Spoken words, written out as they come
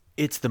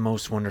It's the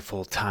most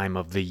wonderful time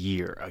of the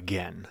year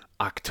again,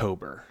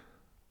 October,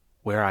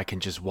 where I can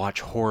just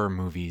watch horror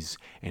movies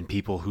and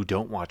people who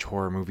don't watch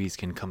horror movies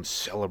can come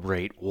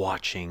celebrate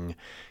watching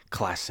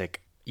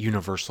classic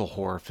universal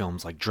horror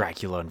films like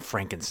Dracula and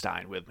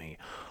Frankenstein with me,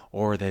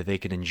 or that they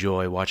can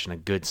enjoy watching a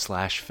good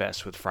slash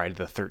fest with Friday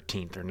the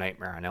 13th or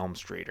Nightmare on Elm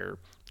Street or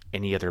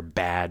any other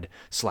bad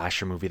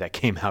slasher movie that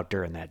came out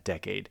during that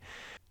decade.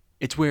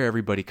 It's where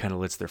everybody kind of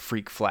lets their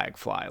freak flag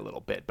fly a little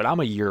bit. But I'm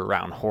a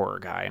year-round horror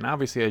guy, and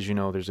obviously, as you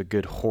know, there's a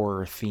good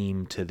horror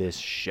theme to this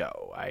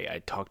show.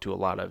 I talk to a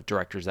lot of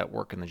directors that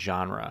work in the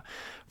genre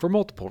for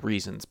multiple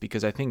reasons,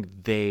 because I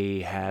think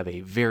they have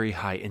a very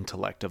high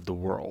intellect of the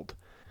world.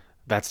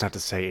 That's not to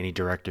say any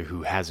director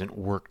who hasn't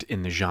worked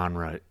in the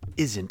genre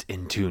isn't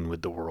in tune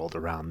with the world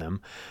around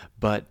them,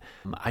 but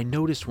I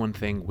noticed one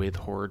thing with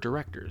horror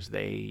directors.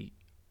 They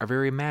are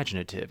very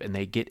imaginative and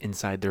they get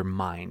inside their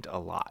mind a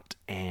lot.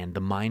 And the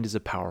mind is a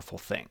powerful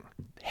thing.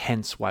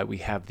 Hence why we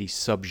have the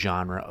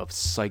subgenre of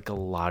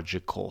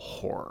psychological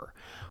horror,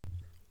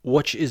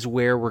 which is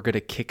where we're going to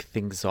kick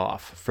things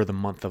off for the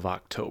month of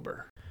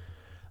October.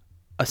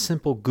 A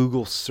simple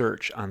Google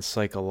search on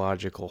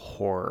psychological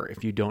horror,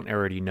 if you don't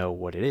already know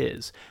what it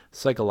is.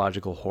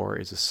 Psychological horror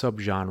is a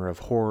subgenre of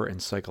horror and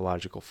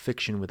psychological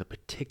fiction with a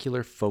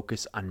particular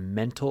focus on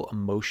mental,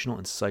 emotional,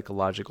 and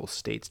psychological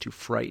states to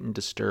frighten,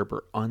 disturb,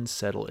 or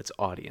unsettle its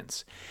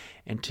audience.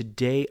 And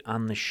today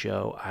on the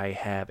show, I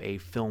have a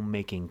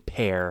filmmaking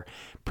pair,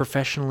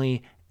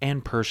 professionally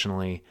and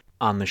personally,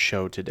 on the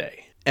show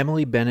today.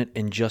 Emily Bennett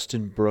and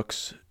Justin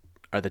Brooks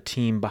are the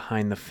team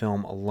behind the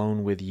film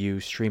Alone with You,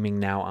 streaming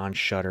now on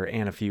Shudder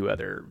and a few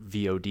other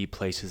VOD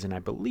places. And I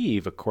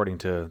believe, according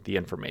to the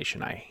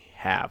information I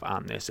have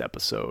on this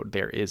episode,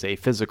 there is a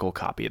physical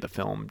copy of the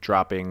film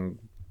dropping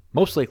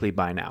most likely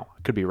by now.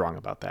 I could be wrong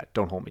about that.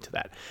 Don't hold me to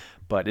that.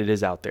 But it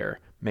is out there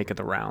making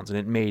the rounds, and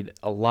it made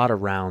a lot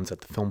of rounds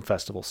at the film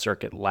festival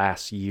circuit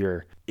last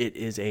year. It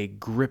is a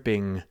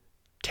gripping,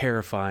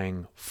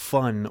 terrifying,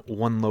 fun,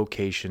 one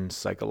location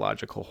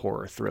psychological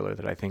horror thriller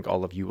that I think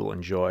all of you will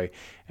enjoy,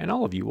 and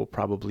all of you will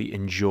probably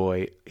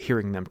enjoy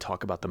hearing them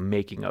talk about the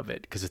making of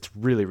it, because it's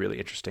really, really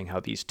interesting how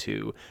these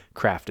two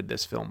crafted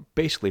this film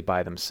basically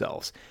by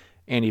themselves,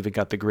 and even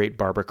got the great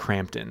Barbara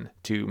Crampton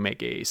to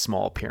make a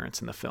small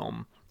appearance in the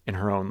film in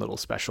her own little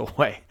special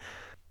way.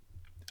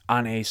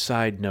 On a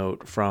side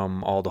note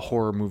from all the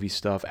horror movie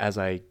stuff, as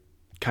I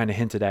kind of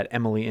hinted at,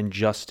 Emily and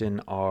Justin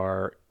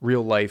are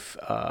real life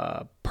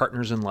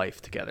partners in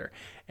life together.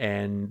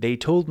 And they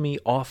told me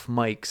off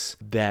mics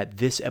that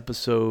this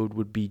episode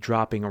would be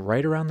dropping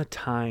right around the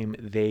time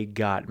they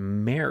got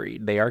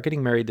married. They are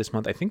getting married this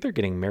month. I think they're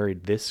getting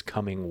married this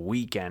coming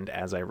weekend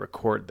as I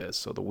record this.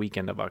 So the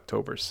weekend of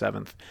October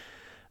 7th.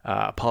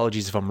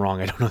 Apologies if I'm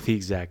wrong. I don't know the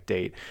exact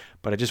date.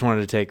 But I just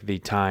wanted to take the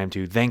time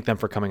to thank them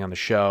for coming on the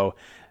show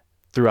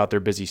throughout their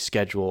busy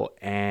schedule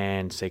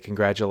and say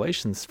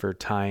congratulations for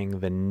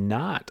tying the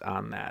knot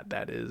on that.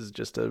 That is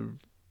just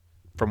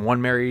from one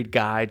married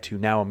guy to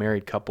now a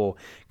married couple.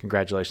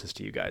 Congratulations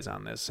to you guys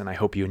on this. And I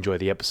hope you enjoy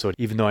the episode,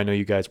 even though I know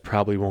you guys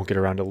probably won't get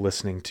around to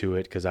listening to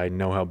it because I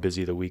know how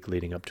busy the week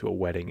leading up to a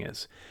wedding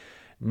is.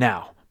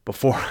 Now,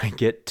 before I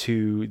get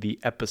to the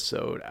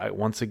episode,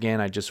 once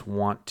again, I just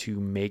want to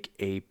make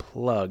a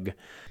plug.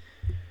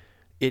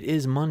 It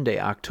is Monday,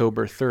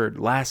 October 3rd.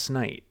 Last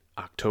night,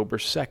 October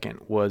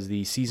 2nd, was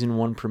the season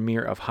 1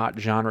 premiere of Hot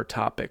Genre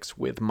Topics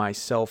with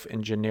myself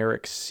and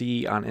Generic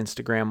C on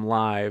Instagram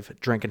Live,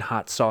 drinking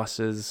hot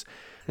sauces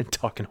and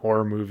talking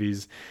horror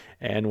movies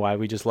and why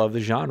we just love the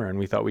genre, and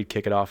we thought we'd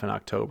kick it off in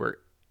October.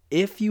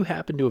 If you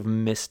happen to have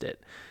missed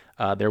it,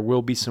 there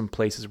will be some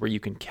places where you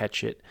can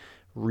catch it,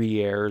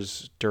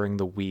 re-airs during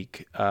the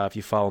week. If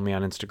you follow me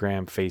on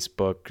Instagram,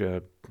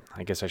 Facebook,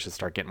 I guess I should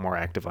start getting more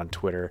active on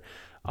Twitter.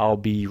 I'll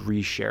be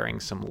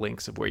resharing some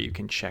links of where you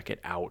can check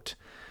it out.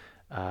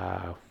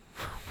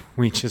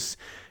 We just,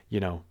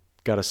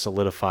 got to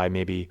solidify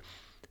maybe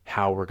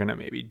how we're going to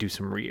maybe do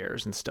some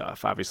re-airs and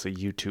stuff. Obviously,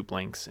 YouTube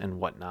links and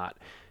whatnot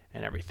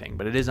and everything.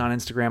 But it is on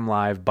Instagram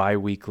Live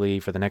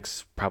bi-weekly for the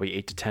next probably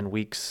 8 to 10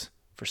 weeks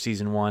for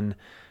season 1.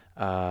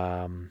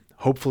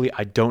 Hopefully,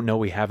 I don't know.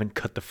 We haven't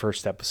cut the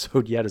first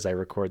episode yet as I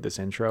record this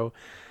intro.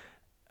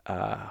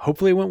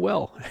 Hopefully it went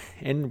well.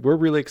 And we're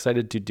really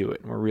excited to do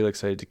it. And we're really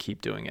excited to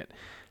keep doing it.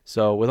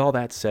 So with all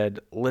that said,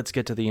 let's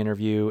get to the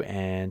interview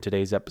and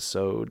today's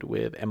episode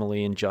with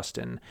Emily and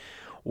Justin.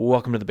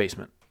 Welcome to the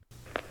basement.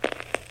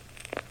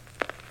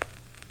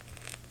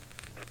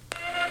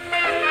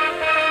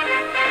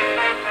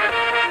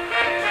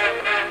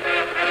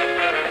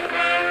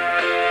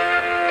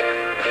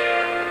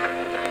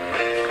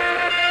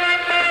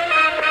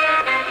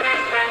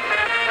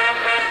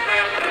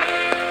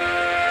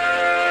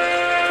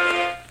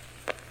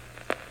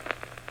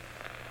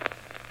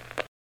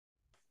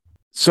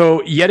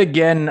 So yet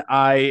again,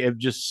 I have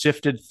just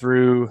sifted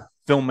through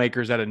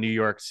filmmakers out of New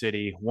York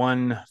City.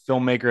 One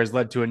filmmaker has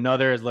led to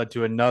another, has led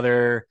to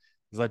another,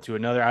 has led to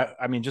another.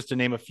 I mean, just to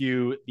name a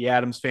few, the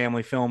Addams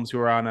Family films who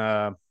were on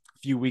a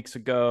few weeks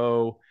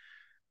ago.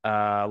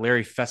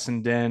 Larry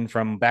Fessenden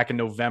from back in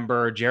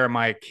November,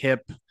 Jeremiah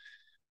Kipp,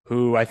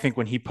 who I think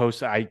when he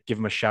posts, I give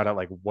him a shout out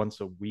like once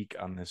a week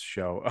on this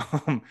show.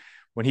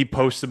 When he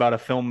posts about a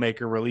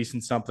filmmaker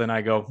releasing something,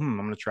 I go, I'm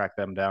going to track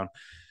them down.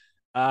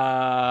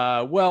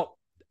 Well,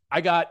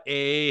 I got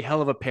a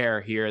hell of a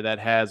pair here that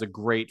has a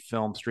great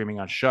film streaming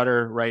on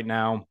Shudder right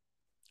now.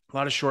 A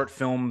lot of short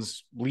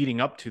films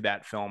leading up to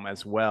that film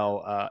as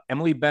well.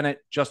 Emily Bennett,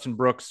 Justin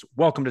Brooks,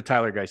 welcome to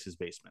Tyler Geis's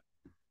basement.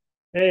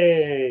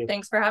 Hey,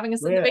 Thanks for having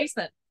us in the yeah,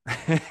 basement.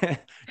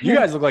 You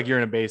guys look like you're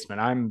in a basement.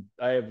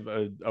 I have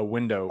a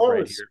window right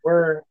close. here.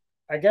 We're,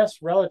 I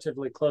guess,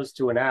 relatively close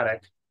to an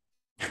attic.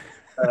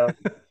 Uh,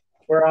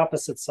 we're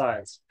opposite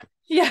sides.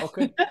 Yeah.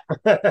 Okay.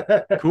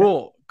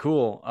 Cool.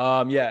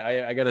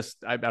 Yeah, I gotta.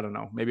 I don't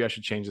know. Maybe I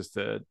should change this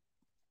to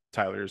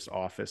Tyler's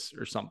office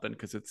or something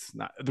because it's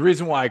not the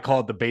reason why I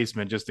call it the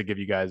basement. Just to give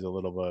you guys a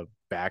little of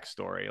a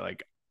backstory.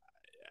 Like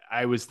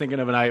I was thinking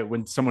of an I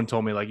when someone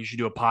told me like you should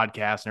do a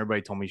podcast, and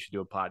everybody told me you should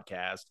do a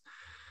podcast.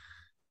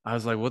 I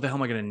was like, what the hell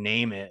am I gonna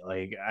name it?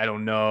 Like I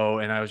don't know.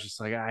 And I was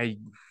just like,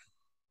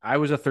 I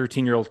was a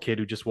 13-year-old kid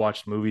who just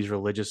watched movies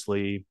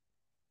religiously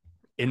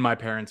in my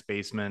parents'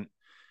 basement.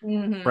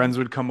 Hmm. Friends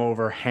would come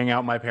over, hang out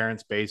in my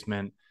parents'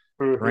 basement,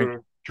 drink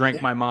Mhm. drank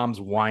my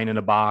mom's wine in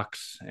a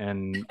box,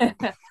 and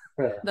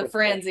The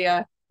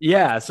Franzia.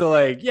 yeah, so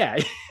like yeah,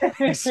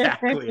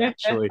 exactly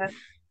actually.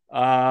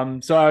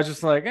 So I was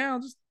just like, yeah, I'll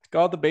just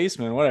go out the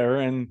basement, whatever.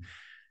 And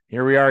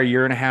here we are a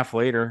year and a half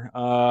later.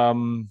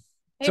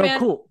 Hey So man,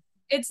 cool.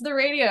 it's the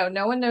radio.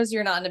 No one knows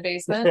you're not in a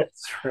basement.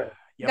 That's right.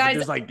 Yeah, but Guys,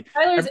 there's like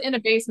Tyler's in a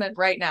basement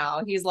right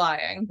now. He's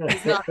lying.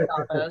 He's not in the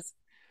office.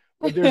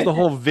 there's the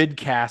whole vid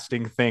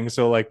casting thing.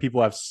 So like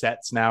people have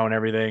sets now and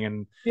everything,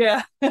 and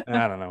Yeah. I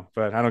don't know,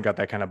 but I don't got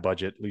that kind of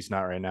budget, at least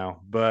not right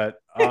now. But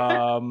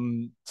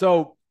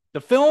so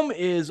the film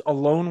is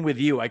Alone with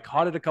You. I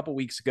caught it a couple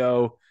weeks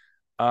ago.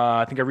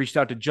 I think I reached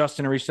out to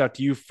Justin. I reached out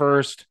to you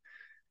first,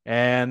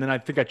 and then I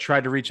think I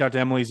tried to reach out to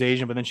Emily's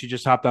agent, but then she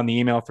just hopped on the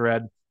email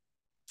thread.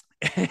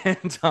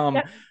 And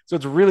Yeah. so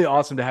it's really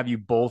awesome to have you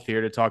both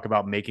here to talk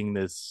about making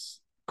this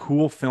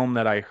cool film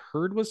that I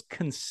heard was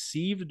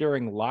conceived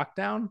during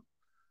lockdown.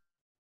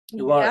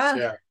 It was, Yeah.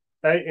 yeah.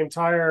 That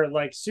entire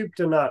like soup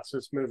to nuts.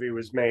 This movie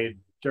was made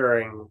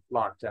during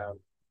lockdown.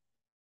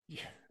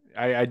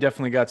 I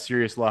definitely got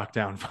serious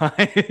lockdown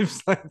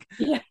vibes. Like,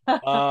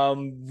 Yeah.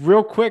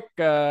 real quick,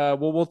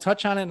 we'll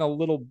touch on it in a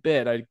little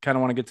bit. I kind of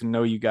want to get to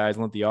know you guys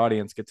and let the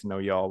audience get to know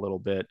y'all a little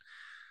bit.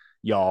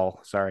 Y'all,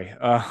 sorry.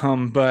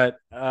 But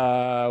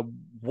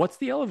what's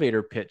the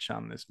elevator pitch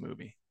on this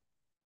movie?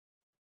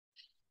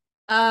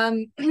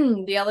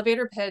 The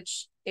elevator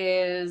pitch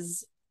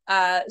is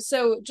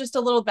so just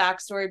a little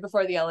backstory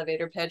before the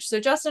elevator pitch. So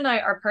Justin and I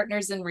are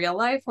partners in real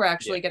life. We're Yeah,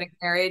 actually getting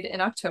married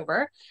in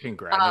October. Um,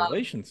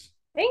 congratulations.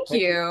 Thank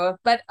Thank you. you.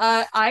 But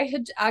I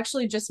had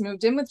actually just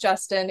moved in with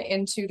Justin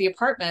into the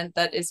apartment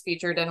that is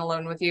featured in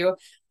Alone with You.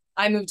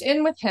 I moved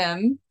in with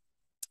him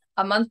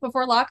a month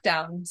before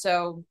lockdown.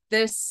 So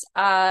this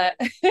so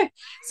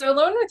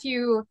Alone with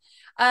You,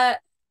 uh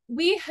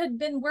we had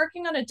been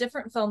working on a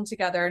different film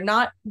together,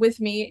 not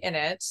with me in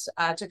it,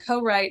 to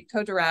co-write,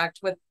 co-direct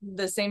with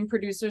the same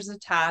producers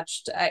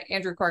attached,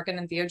 Andrew Corkin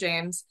and Theo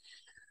James.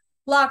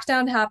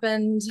 Lockdown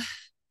happened,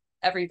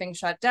 everything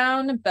shut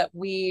down, but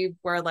we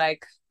were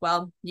like,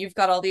 well, you've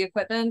got all the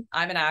equipment,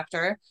 I'm an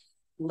actor,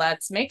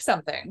 let's make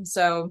something.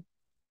 So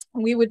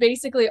we would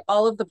basically,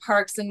 all of the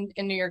parks in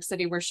New York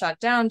City were shut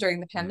down during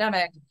the Mm.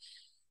 pandemic,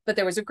 but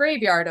there was a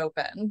graveyard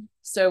open.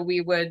 So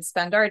we would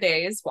spend our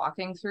days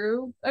walking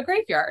through a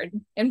graveyard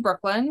in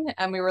Brooklyn.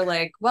 And we were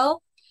like,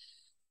 well,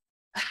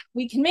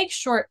 we can make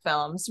short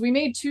films. We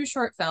made two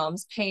short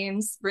films,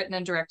 Pains, written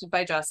and directed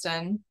by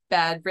Justin,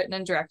 Bed, written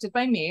and directed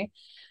by me.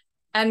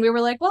 And we were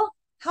like, well,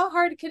 how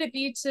hard could it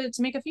be to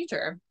make a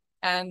feature?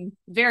 And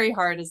very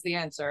hard is the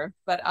answer.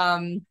 But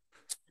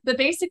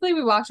basically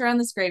we walked around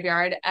this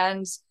graveyard,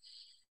 and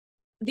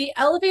the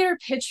elevator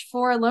pitch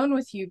for Alone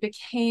with You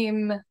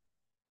became,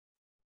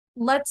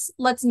 let's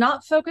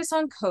not focus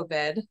on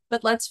COVID,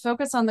 but let's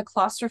focus on the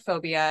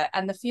claustrophobia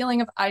and the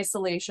feeling of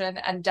isolation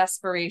and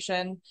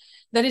desperation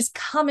that is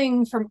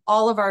coming from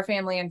all of our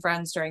family and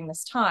friends during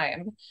this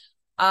time.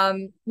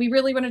 We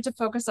really wanted to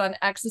focus on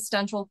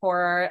existential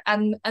horror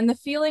and the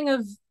feeling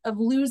of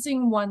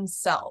losing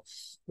oneself.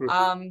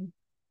 Mhm.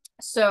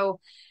 So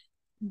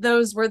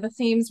those were the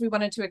themes we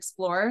wanted to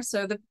explore.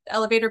 So the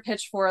elevator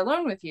pitch for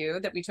Alone with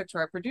You that we took to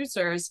our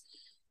producers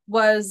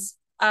was,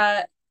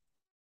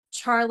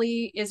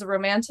 Charlie is a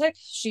romantic.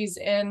 She's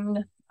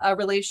in a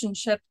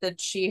relationship that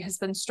she has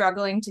been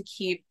struggling to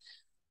keep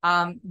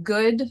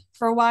good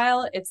for a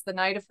while. It's the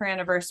night of her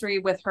anniversary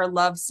with her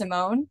love,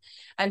 Simone,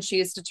 and she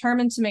is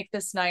determined to make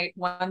this night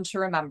one to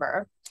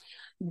remember.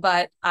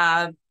 But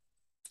as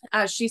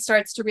she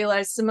starts to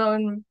realize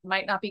Simone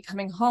might not be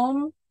coming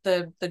home,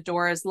 the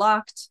door is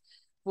locked.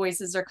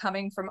 Voices are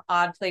coming from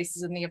odd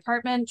places in the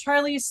apartment.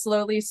 Charlie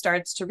slowly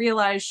starts to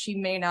realize she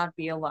may not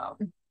be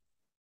alone.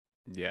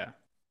 Yeah.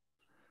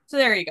 So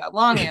there you go.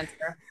 Long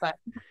answer, but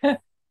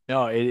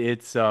No,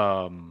 it's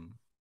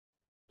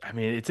I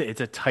mean, it's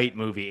a tight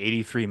movie,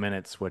 83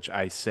 minutes, which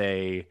I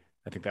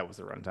think that was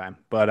the runtime.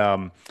 But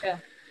Yeah.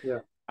 Yeah.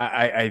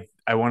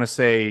 I want to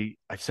say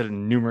I've said it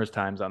numerous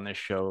times on this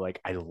show, like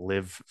I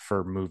live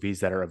for movies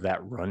that are of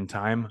that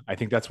runtime. I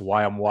think that's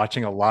why I'm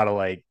watching a lot of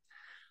like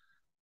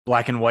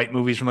black and white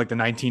movies from like the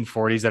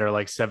 1940s that are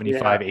like Yeah.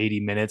 75, 80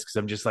 minutes because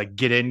I'm just like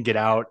get in, get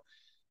out,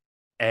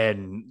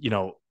 and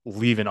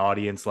leave an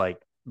audience like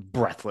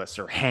breathless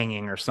or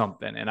hanging or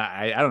something. And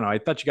I don't know. I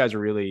thought you guys were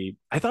really.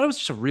 I thought it was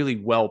just a really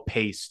well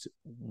paced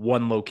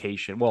one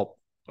location. Well,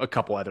 a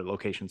couple other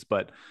locations,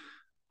 but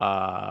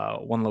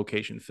one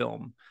location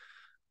film.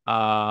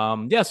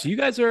 Yeah. So you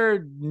guys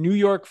are New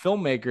York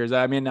filmmakers.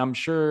 I mean, I'm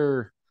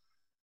sure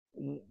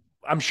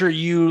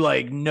you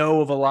like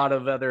know of a lot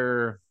of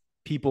other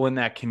people in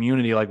that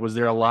community. Like, was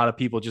there a lot of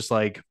people just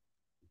like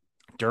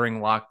during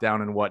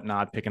lockdown and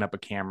whatnot, picking up a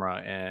camera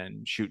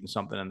and shooting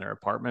something in their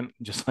apartment,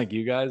 just like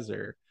you guys?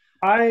 Or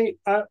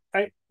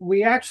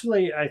We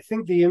actually, I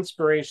think the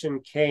inspiration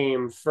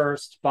came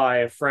first by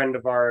a friend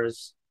of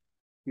ours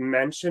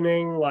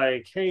mentioning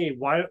like, hey,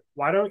 why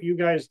don't you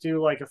guys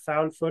do like a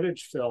found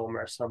footage film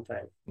or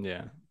something?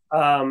 yeah,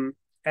 Um,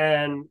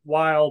 and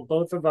while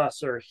both of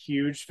us are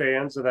huge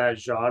fans of that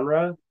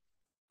genre,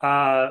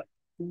 uh,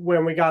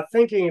 when we got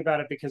thinking about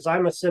it, because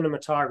I'm a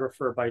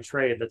cinematographer by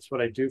trade, that's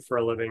what I do for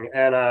a living,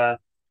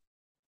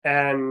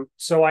 and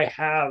so I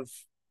have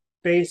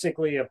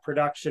basically a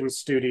production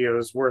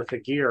studio's worth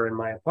of gear in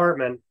my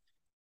apartment.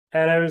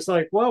 And I was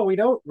like, well, we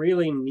don't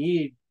really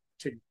need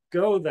to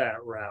go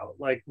that route.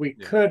 Like we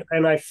yeah, could,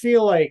 and I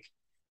feel like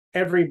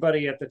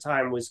everybody at the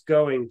time was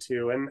going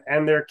to,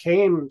 and there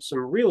came some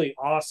really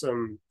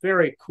awesome,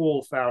 very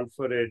cool found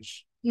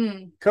footage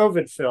Hmm.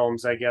 COVID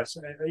films, I guess,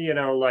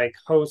 like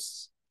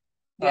Hosts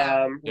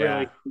Yeah. really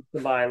yeah. comes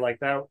to mind. Like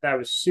that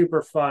was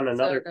super fun. So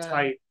Another good.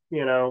 tight,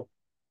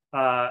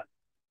 uh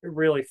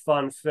really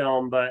fun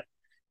film. But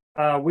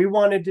we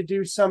wanted to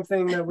do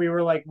something that we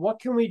were like, what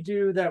can we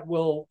do that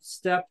will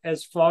step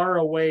as far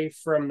away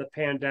from the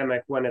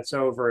pandemic when it's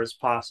over as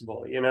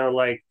possible?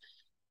 Like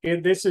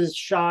this is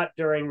shot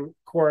during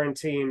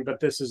quarantine,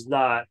 but this is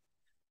not.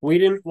 We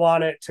didn't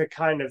want it to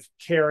kind of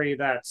carry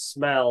that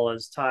smell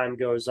as time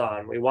goes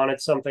on. We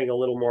wanted something a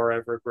little more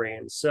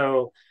evergreen.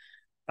 So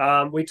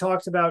we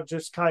talked about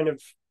just kind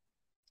of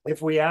if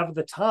we have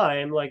the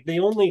time, like the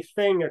only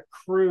thing a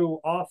crew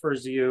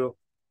offers you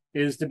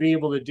is to be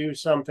able to do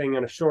something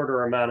in a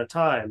shorter amount of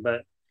time.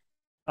 But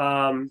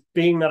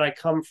being that I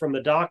come from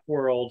the doc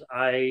world,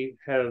 I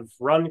have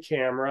run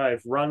camera,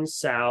 I've run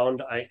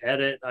sound, I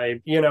edit, I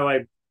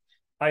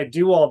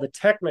do all the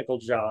technical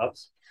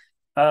jobs.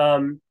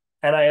 Um,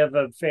 and I have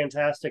a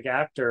fantastic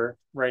actor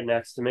right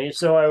next to me.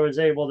 So I was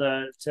able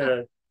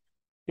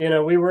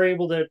we were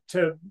able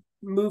to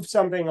move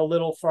something a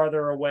little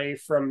farther away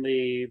from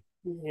the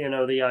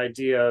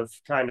idea of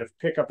kind of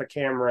pick up a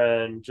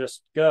camera and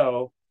just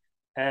go.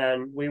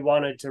 And we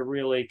wanted to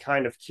really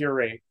kind of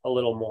curate a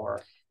little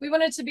more. We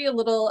wanted to be a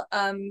little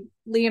Liam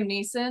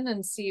Neeson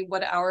and see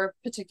what our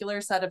particular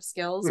set of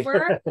skills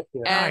were,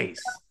 Yeah. and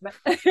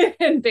Nice.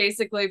 and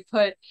basically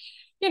put,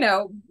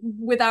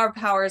 with our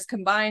powers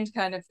combined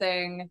kind of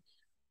thing.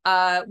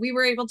 We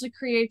were able to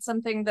create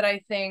something that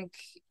I think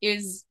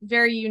is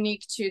very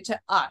unique to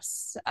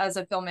us as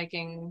a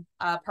filmmaking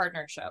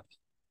partnership.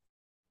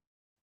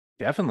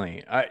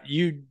 Definitely.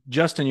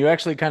 Justin, you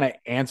actually kind of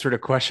answered a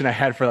question I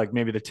had for like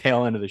maybe the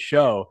tail end of the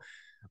show,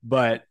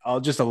 but I'll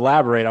just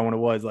elaborate on what it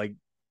was. Like,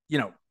 you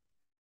know,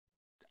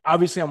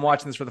 obviously I'm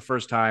watching this for the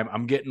first time.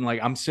 I'm getting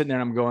like, I'm sitting there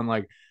and I'm going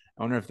like,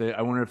 I wonder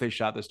if they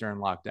shot this during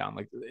lockdown.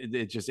 Like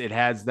it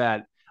has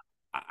that.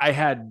 I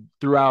had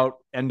throughout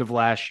end of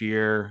last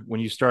year when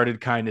you started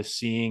kind of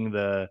seeing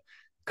the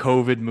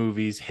COVID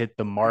movies hit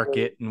the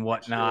market and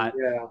whatnot.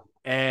 Yeah.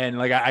 And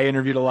like I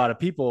interviewed a lot of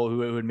people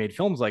who had made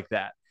films like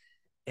that.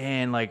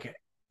 And like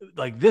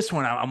this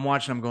one, I'm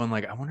watching, I'm going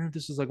like, I wonder if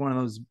this is like one of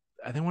those,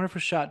 I think, wonder if it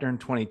was shot during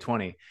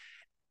 2020.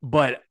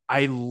 But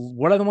the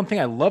one thing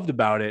I loved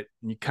about it,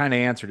 and you kind of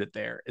answered it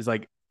there, is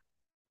like,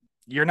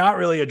 you're not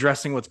really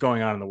addressing what's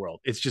going on in the world.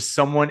 It's just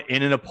someone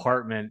in an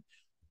apartment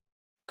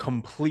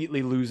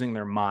completely losing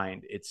their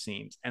mind, it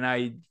seems. And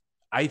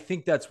I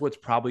think that's what's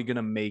probably going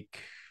to make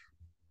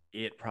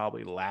it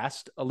probably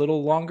last a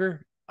little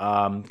longer.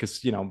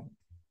 Because,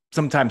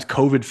 sometimes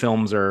COVID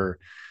films are,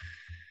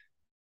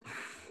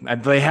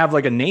 they have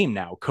like a name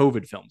now,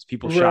 COVID films.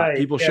 Right.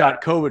 People Yeah.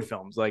 shot COVID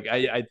films. Like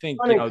I think,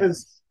 Funny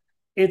because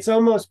it's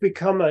almost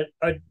become a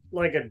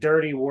like a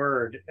dirty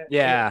word.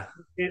 yeah,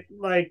 It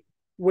like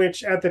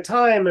which at the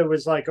time it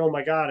was like, oh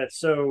my God, it's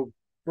so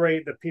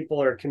great that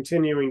people are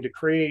continuing to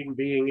create and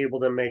being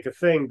able to make a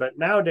thing. But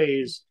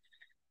nowadays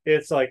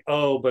it's like,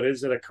 oh, but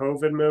is it a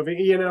COVID movie?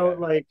 yeah,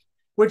 Like,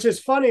 which is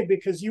funny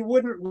because you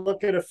wouldn't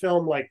look at a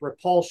film like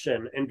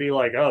Repulsion and be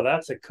like, oh,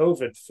 that's a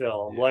COVID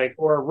film, yeah. like,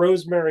 or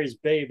Rosemary's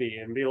Baby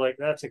and be like,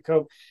 that's a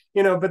COVID,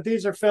 but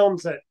these are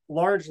films that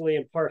largely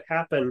in part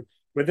happen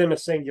within a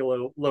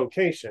singular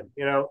location,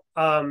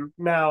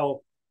 Now,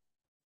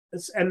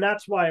 and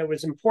that's why it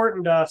was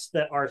important to us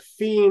that our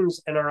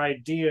themes and our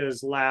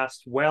ideas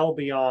last well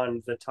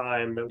beyond the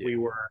time that we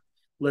were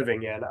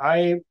living in.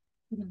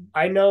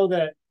 I know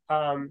that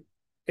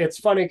it's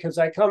funny because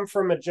I come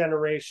from a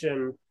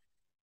generation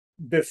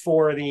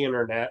before the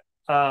internet.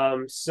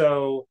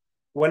 So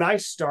when I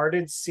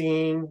started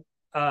seeing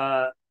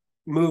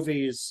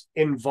movies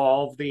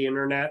involve the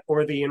internet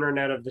or the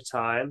internet of the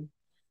time,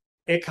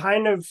 it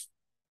kind of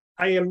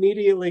I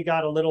immediately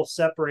got a little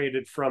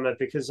separated from it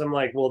because I'm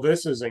like, well,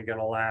 this isn't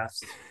gonna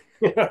last.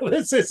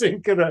 This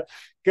isn't gonna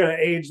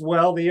age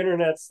well. The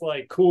internet's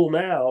like cool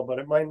now, but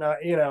it might not,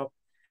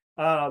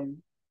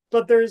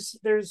 but there's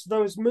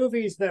those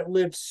movies that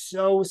live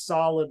so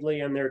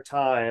solidly in their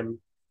time,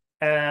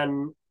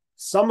 and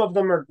some of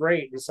them are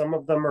great and some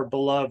of them are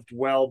beloved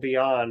well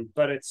beyond,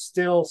 but it's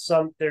still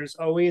there's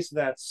always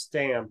that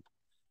stamp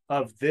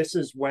of this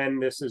is when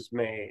this is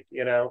made.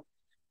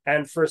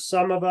 And for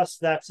some of us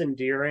that's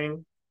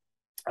endearing,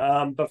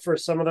 but for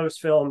some of those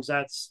films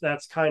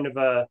that's kind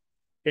of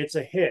it's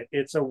a hit.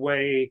 It's a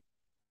way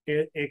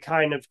it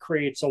kind of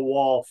creates a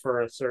wall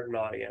for a certain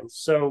audience.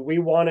 So we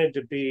wanted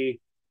to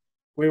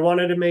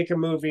make a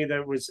movie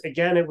that was,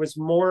 again, it was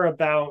more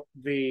about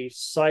the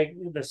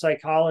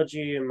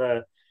psychology and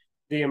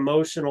the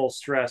emotional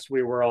stress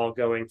we were all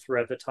going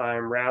through at the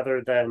time,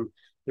 rather than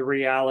the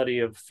reality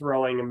of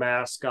throwing a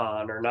mask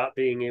on or not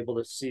being able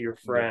to see your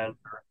friend,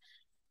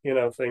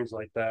 or things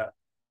like that.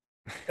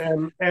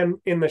 And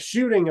in the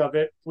shooting of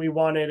it, we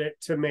wanted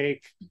to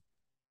make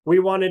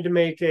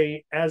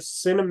a as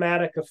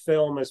cinematic a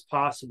film as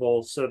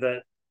possible, so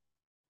that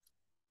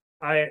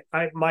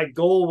my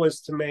goal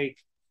was to make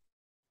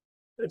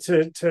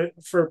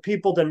for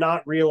people to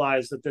not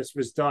realize that this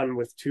was done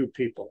with two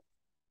people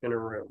in a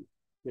room.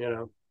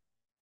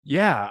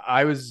 Yeah,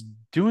 I was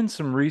doing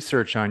some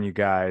research on you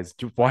guys,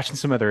 watching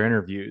some other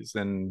interviews,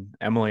 and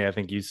Emily, I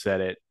think you said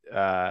it.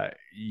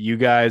 You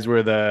guys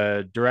were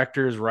the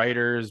directors,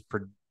 writers.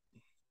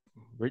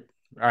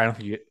 I don't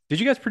think did.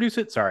 You guys produce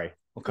it? Sorry,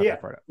 we'll cut that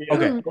part out. Yeah.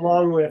 Okay,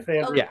 along with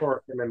Andrew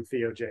Corkin and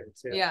Theo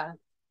James. Yeah.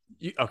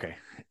 Okay,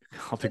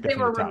 I'll take that. They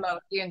from were the top. remote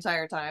the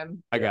entire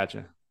time. I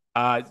gotcha.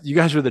 You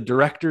guys were the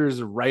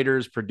directors,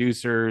 writers,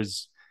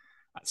 producers,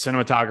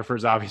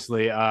 cinematographers,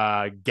 obviously,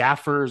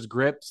 gaffers,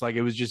 grips. Like,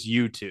 it was just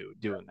you two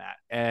doing that,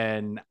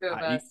 and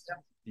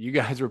you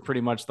guys were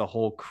pretty much the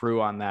whole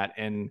crew on that.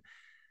 And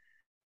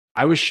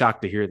I was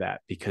shocked to hear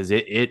that, because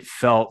it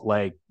felt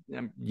like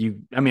I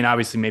mean,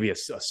 obviously maybe a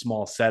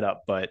small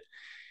setup, but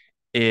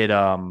it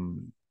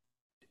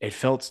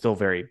felt still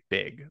very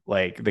big.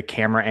 Like, the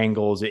camera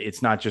angles,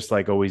 it's not just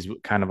like always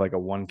kind of like a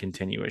one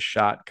continuous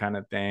shot kind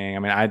of thing. I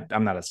mean,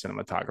 I'm not a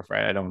cinematographer.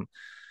 I don't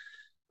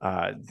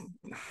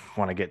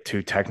want to get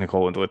too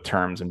technical with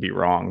terms and be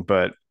wrong,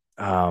 but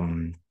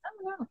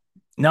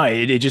no,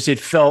 it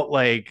felt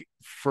like,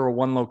 for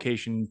one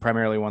location,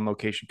 primarily one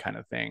location kind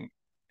of thing,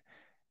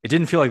 it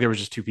didn't feel like there was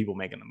just two people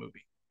making the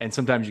movie. And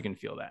sometimes you can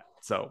feel that.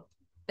 So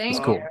Thank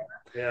it's cool. you.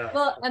 Yeah.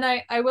 Well, and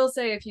I will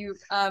say, if you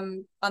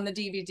on the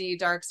DVD,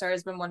 Dark Star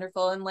has been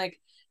wonderful in like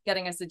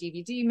getting us a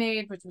DVD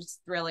made, which was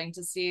thrilling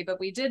to see.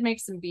 But we did make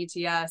some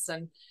BTS,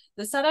 and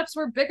the setups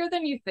were bigger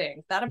than you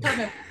think. That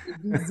apartment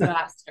was a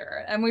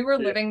disaster, and we were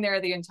living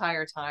there the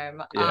entire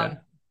time. Yeah.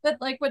 But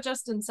like what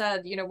Justin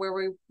said,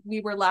 where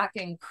we were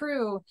lacking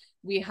crew,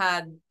 we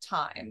had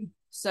time.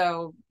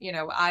 So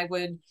I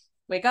would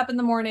wake up in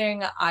the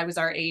morning. I was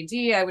our AD.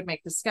 I would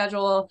make the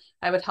schedule.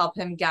 I would help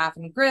him gaff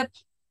and grip,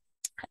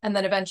 and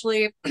then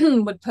eventually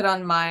would put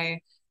on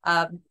my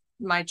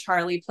my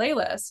Charlie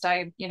playlist.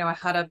 I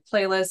had a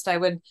playlist I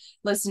would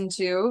listen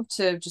to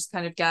just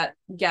kind of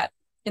get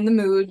in the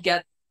mood,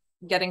 get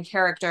in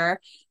character.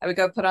 I would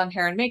go put on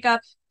hair and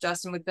makeup.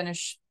 Justin would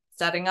finish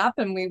setting up,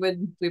 and we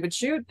would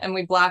shoot, and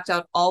we blacked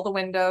out all the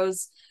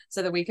windows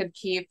so that we could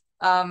keep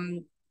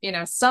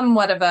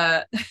somewhat of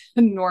a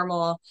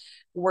normal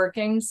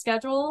working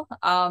schedule.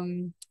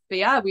 But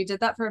yeah, we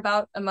did that for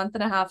about a month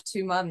and a half,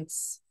 2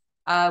 months,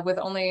 with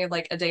only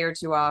like a day or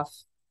two off.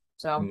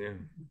 So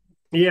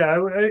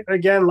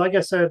again, like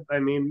I said, I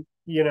mean,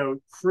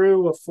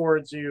 crew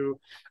affords you,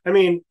 I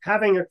mean,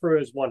 having a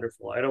crew is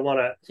wonderful. I don't want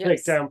to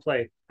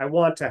downplay. I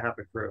want to have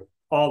a crew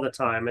all the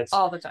time. It's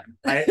all the time.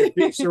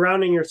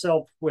 Surrounding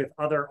yourself with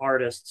other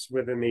artists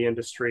within the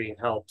industry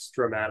helps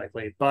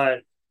dramatically,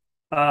 but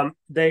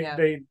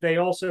they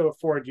also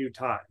afford you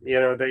time.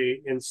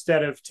 They,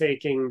 instead of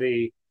taking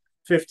the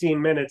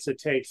 15 minutes it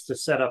takes to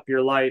set up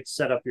your lights,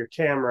 set up your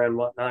camera and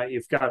whatnot,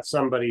 you've got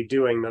somebody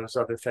doing those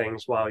other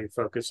things while you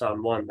focus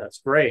on one. That's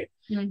great.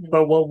 Mm-hmm.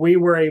 But what we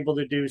were able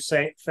to do,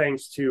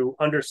 thanks to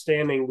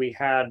understanding we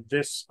had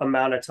this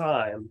amount of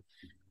time,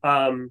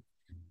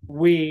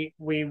 we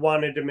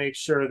wanted to make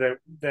sure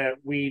that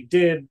we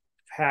did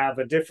have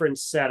a different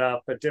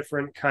setup, a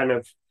different kind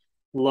of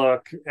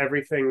look.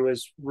 Everything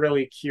was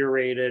really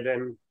curated,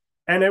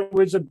 and it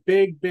was a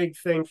big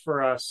thing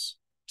for us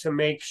to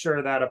make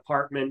sure that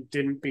apartment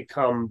didn't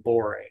become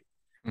boring.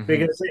 Mm-hmm.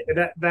 Because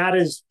that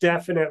is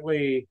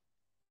definitely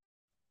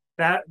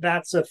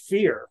that's a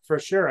fear for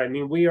sure. I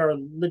mean, we are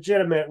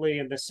legitimately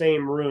in the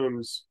same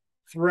rooms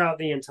throughout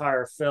the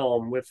entire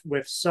film,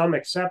 with some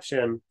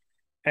exception.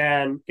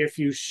 And if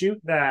you shoot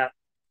that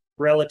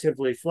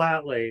relatively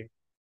flatly,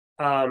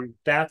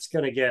 that's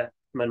going to get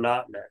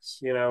monotonous,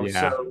 you know.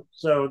 Yeah.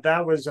 So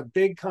that was a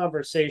big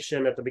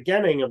conversation at the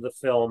beginning of the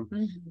film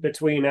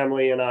between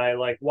Emily and I.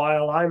 Like,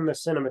 while I'm the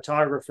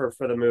cinematographer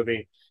for the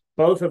movie,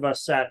 both of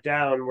us sat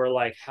down. We're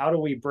like, how do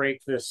we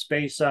break this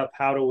space up?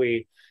 How do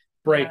we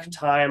break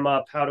time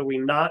up? How do we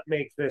not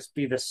make this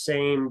be the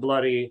same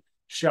bloody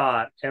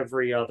shot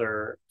every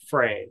other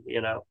frame,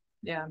 you know?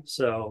 Yeah.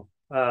 So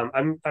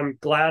I'm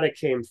glad it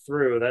came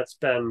through.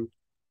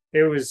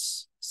 It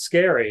was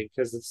scary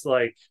because it's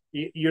like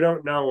you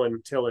don't know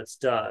until it's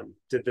done.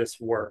 Did this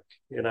work?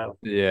 You know?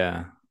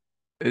 Yeah.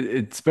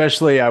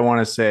 Especially, I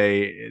want to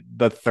say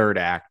the third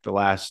act, the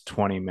last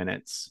 20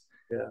 minutes.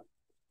 Yeah.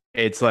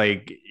 It's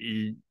like,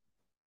 I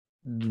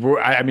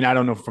mean, I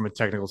don't know from a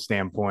technical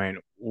standpoint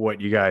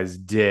what you guys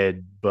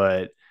did,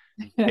 but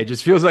it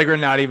just feels like we're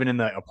not even in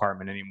the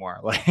apartment anymore.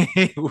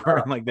 Like we're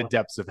in like the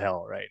depths of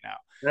hell right now.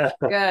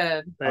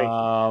 Good. That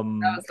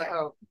was the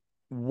hope.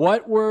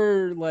 What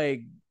were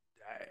like,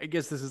 I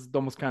guess this is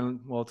almost kind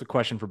of, well, it's a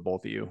question for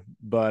both of you,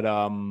 but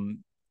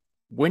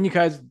when you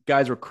guys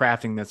were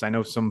crafting this, I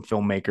know some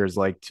filmmakers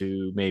like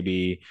to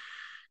maybe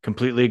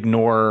completely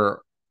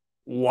ignore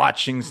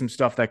watching some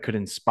stuff that could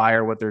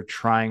inspire what they're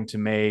trying to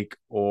make,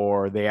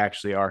 or they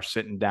actually are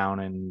sitting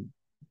down and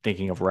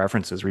thinking of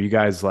references. Were you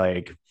guys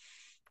like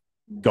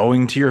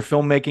going to your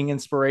filmmaking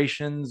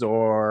inspirations,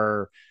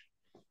 or,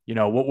 you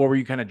know, what were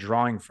you kind of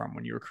drawing from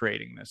when you were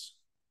creating this?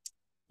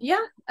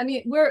 Yeah, I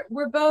mean,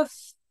 we're both,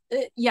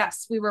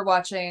 yes, we were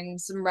watching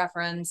some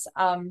reference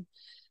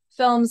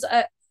films.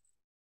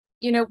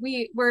 You know,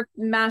 we're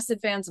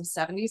massive fans of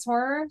 70s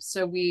horror,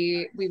 so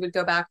we would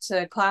go back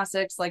to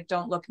classics like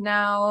Don't Look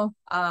Now,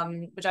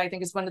 which I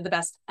think is one of the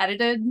best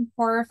edited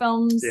horror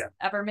films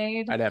ever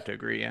made. I'd have to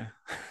agree. Yeah.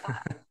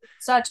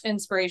 Such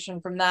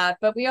inspiration from that.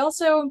 But we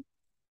also,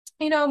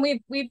 you know,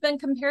 we've been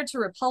compared to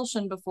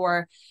Repulsion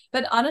before,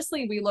 but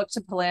honestly we look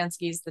to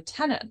Polanski's The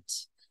Tenant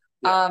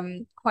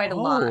quite a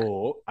lot.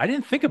 Oh, I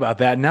didn't think about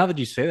that. Now that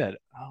you say that,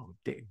 oh,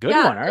 good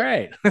one. All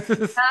right.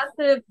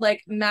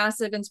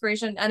 massive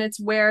inspiration, and it's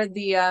where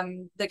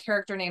the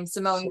character name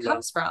Simone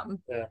comes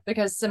from,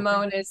 because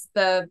Simone is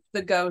the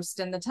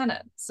ghost in The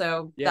Tenant,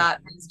 so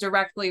that is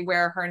directly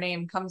where her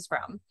name comes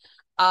from.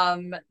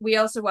 We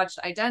also watched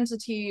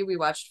Identity, we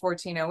watched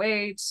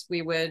 1408,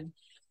 we would,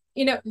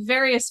 you know,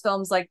 various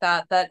films like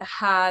that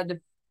had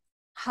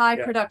high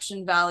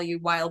production value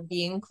while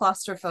being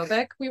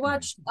claustrophobic. We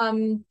watched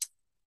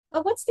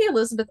what's the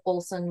Elizabeth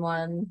Olsen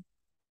one?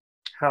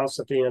 House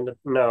at the end of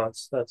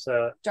that's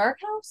Dark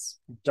House.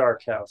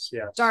 Dark House,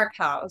 yeah. Dark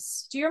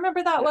House. Do you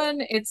remember that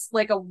one? It's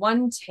like a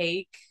one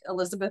take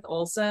Elizabeth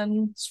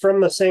Olsen. It's from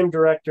the same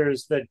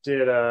directors that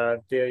did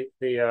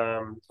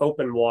the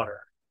Open Water.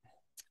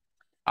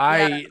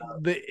 I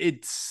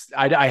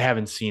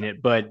haven't seen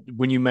it, but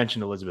when you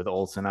mentioned Elizabeth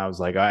Olsen, I was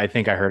like, I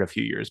think I heard a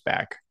few years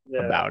back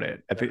about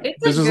it. I think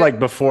this was like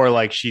before,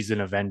 like she's an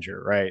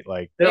Avenger, right?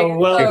 Like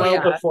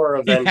before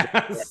Avenger.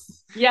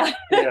 Yeah.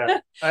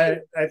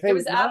 I think it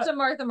was after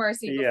Martha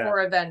Marcy before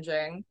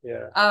Avenging.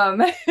 Yeah.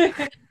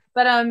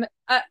 But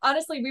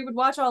honestly, we would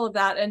watch all of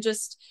that, and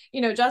just,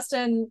 you know,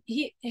 Justin,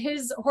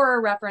 his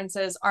horror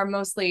references are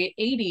mostly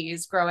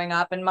 80s growing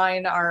up, and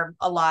mine are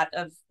a lot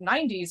of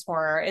 90s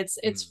horror.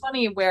 It's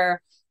funny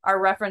where our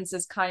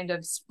references kind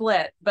of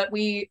split, but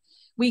we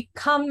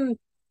come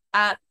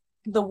at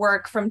the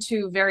work from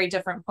two very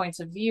different points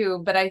of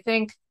view, but I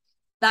think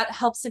that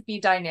helps it be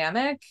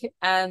dynamic.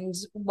 And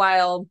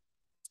while,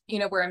 you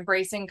know, we're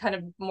embracing kind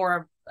of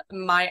more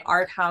my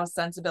art house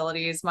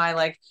sensibilities, my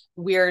like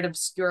weird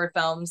obscure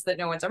films that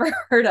no one's ever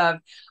heard of,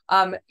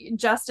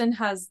 Justin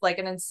has like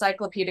an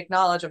encyclopedic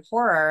knowledge of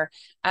horror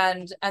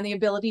and the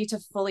ability to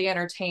fully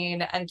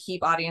entertain and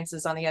keep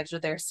audiences on the edge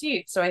of their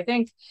seat. So I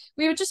think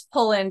we would just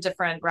pull in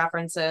different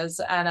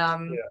references,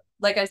 and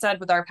like I said,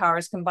 with our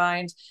powers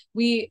combined,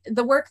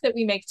 the work that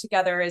we make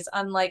together is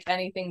unlike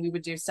anything we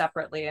would do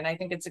separately, and I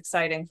think it's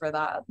exciting for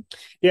that.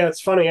 Yeah, it's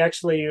funny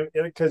actually,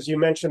 because you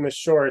mentioned the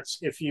shorts.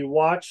 If you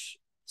watch,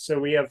 so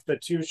we have the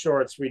two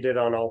shorts we did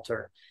on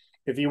Alter.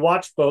 If you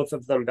watch both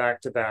of them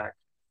back to back,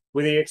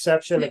 with the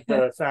exception of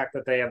the fact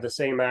that they have the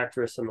same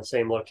actress in the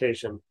same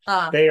location,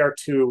 they are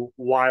two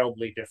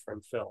wildly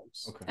different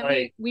films.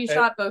 Okay. And we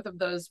shot both of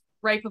those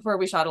right before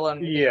we shot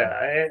Alone with You.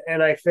 Yeah,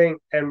 and I think,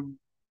 and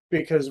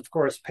because of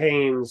course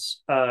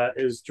Pains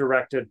is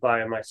directed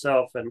by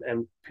myself,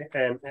 and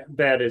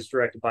Bed is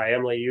directed by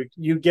Emily,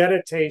 you get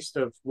a taste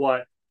of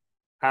what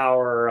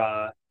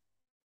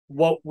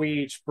we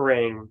each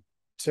bring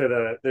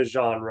to the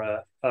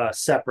genre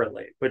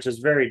separately, which is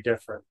very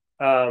different.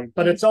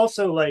 But it's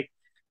also like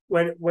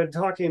when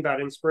talking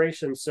about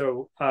inspiration,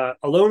 so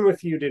Alone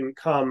with You didn't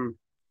come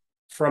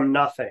from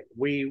nothing.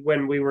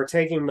 When we were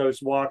taking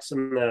those walks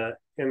in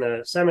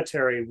the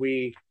cemetery,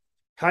 we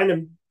kind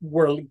of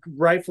were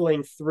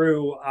rifling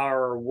through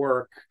our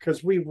work,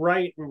 because we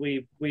write and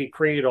we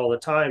create all the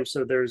time.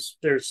 So there's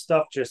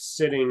stuff just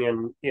sitting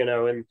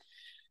in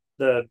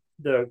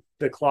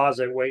the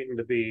closet waiting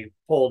to be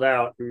pulled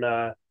out,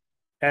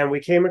 and we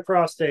came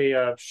across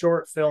a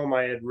short film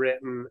I had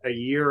written a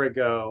year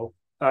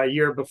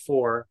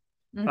before,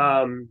 Mhm.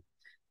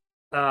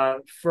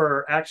 um,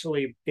 for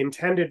actually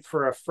intended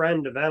for a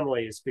friend of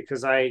Emily's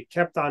because I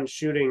kept on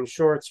shooting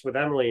shorts with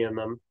Emily in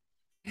them,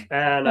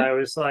 and I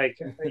was like,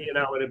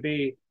 it'd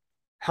be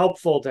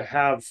helpful to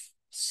have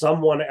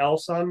someone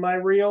else on my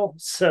reel,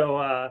 so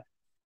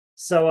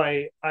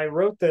I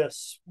wrote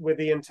this with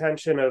the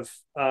intention of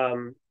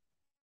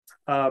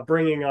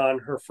bringing on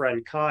her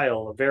friend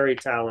Kyle, a very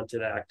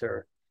talented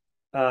actor,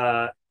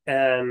 uh,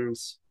 and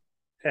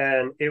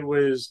and it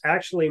was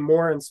actually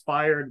more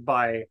inspired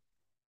by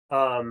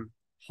um,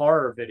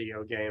 horror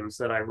video games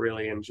that I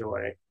really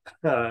enjoy.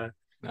 Uh,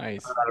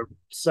 Nice.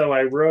 so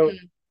I wrote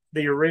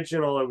the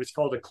original. It was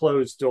called A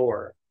Closed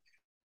Door,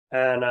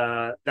 and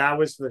that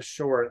was the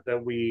short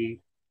that we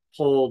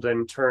pulled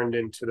and turned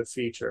into the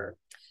feature.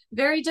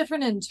 Very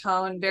different in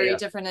tone, very Yeah,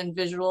 different in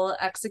visual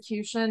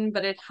execution,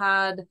 but it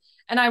had,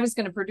 and I was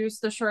going to produce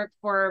the short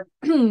for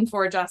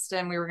for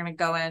Justin. We were going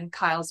to go in.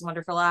 Kyle's a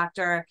wonderful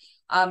actor.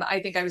 I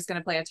think I was going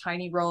to play a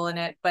tiny role in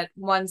it, but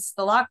once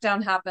the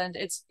lockdown happened,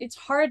 it's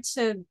hard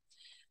to.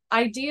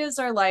 Ideas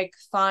are like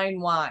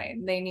fine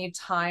wine; they need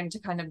time to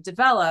kind of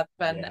develop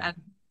Yeah.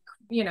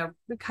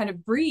 and kind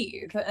of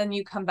breathe, and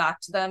you come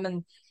back to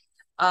them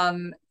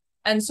um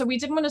and so we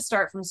didn't want to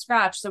start from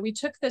scratch. So we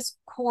took this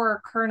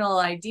core kernel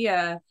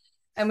idea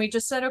and we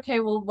just said,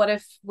 okay, well, what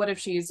if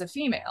she's a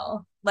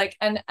female? Like,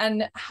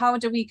 and how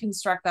do we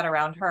construct that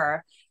around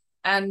her?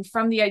 And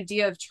from the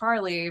idea of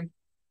Charlie,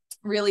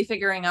 really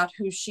figuring out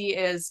who she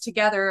is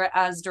together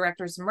as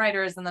directors and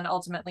writers, and then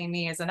ultimately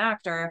me as an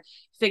actor,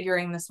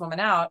 figuring this woman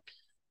out.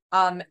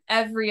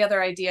 Every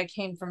other idea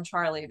came from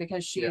Charlie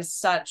because she yeah. is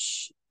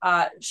such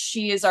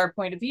she is our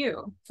point of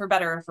view, for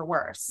better or for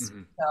worse.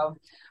 Mm-hmm. So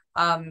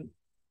um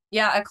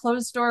yeah, A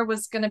Closed Door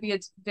was going to be a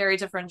very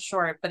different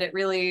short, but it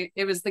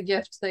was the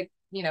gift that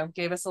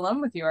gave us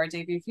Alone with You, our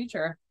debut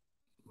feature.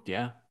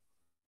 Yeah.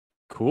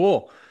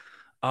 Cool.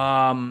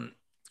 Um,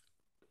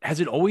 has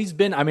it always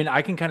been? I mean,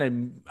 I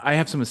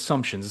have some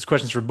assumptions. This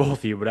question's for both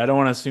of you, but I don't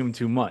want to assume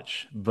too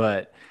much.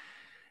 But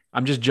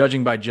I'm just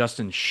judging by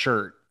Justin's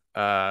shirt,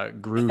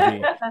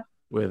 groovy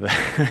with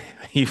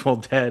Evil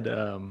Dead.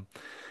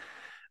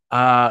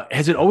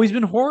 Has it always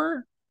been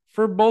horror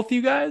for both of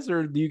you guys,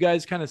 or do you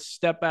guys kind of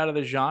step out of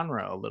the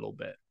genre a little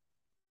bit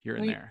here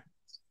and We there?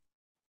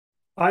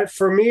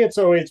 For me, it's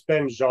always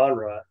been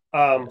genre.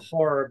 Yeah.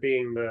 Horror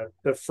being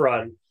the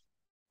front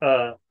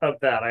of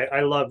that.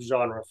 I love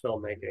genre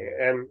filmmaking,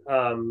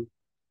 and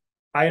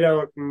I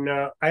don't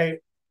know. I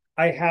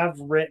have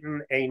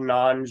written a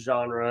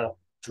non-genre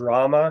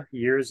drama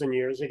years and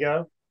years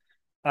ago.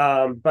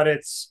 But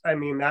I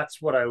mean,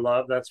 that's what I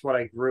love. That's what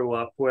I grew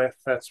up with.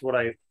 That's what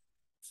I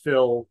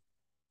fill,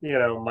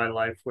 my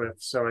life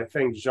with. So I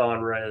think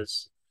genre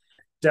is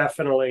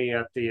definitely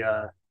at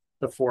the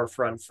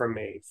forefront for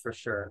me, for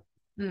sure.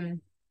 mm.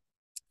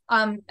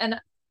 And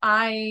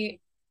I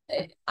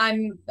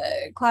I'm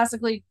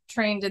classically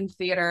trained in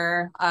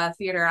theater,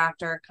 theater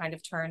actor, kind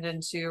of turned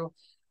into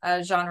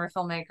a genre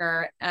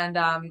filmmaker, and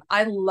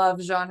I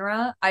love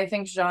genre. I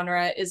think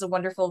genre is a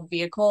wonderful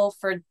vehicle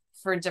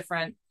for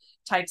different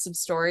types of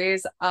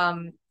stories.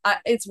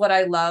 It's what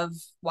I love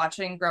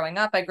watching growing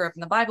up. I grew up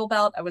in the Bible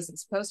Belt. I wasn't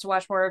supposed to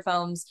watch horror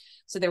films,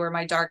 so they were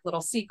my dark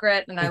little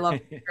secret, and I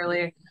loved them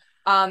early.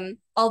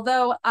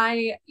 Although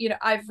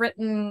I've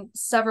written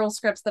several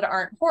scripts that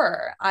aren't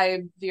horror.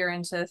 I veer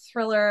into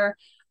thriller.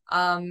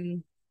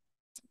 Um,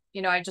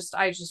 I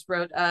just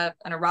wrote an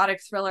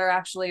erotic thriller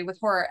actually with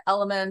horror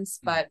elements,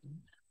 but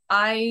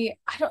I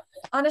don't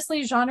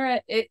honestly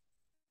genre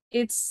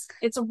it's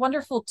a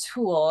wonderful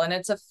tool and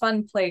it's a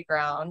fun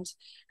playground.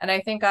 And I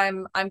think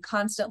I'm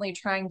constantly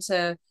trying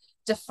to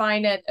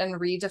define it and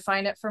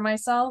redefine it for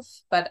myself.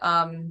 But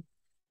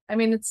I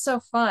mean it's so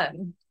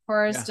fun.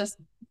 Horror is Yeah. just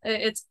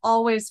it's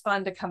always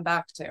fun to come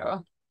back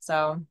to.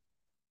 So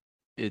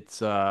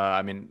It's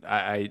I mean,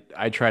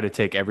 I try to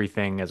take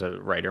everything as a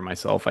writer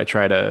myself. I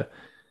try to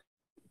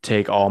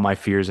take all my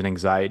fears and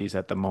anxieties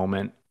at the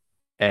moment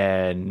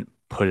and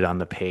put it on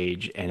the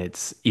page. And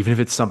it's even if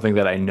it's something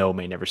that I know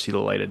may never see the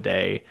light of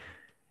day,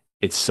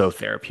 it's so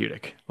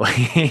therapeutic.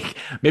 Like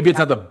maybe it's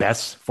not the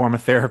best form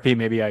of therapy.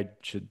 Maybe I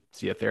should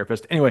see a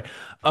therapist. Anyway,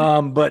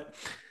 but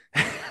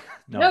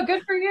no, no.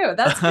 good for you.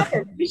 That's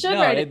good. You should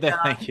No, write it thank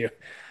down. you.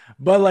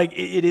 But like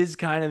it is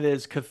kind of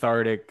this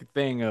cathartic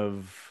thing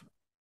of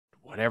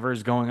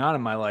whatever's going on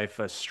in my life,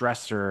 a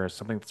stressor,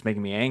 something that's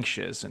making me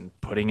anxious, and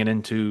putting it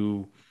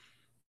into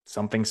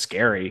something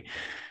scary.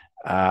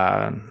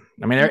 I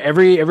mean,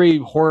 every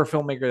horror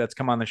filmmaker that's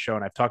come on the show,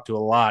 and I've talked to a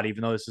lot,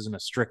 even though this isn't a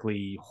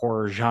strictly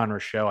horror genre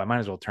show, I might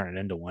as well turn it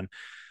into one.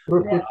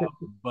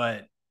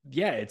 But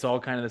yeah, it's all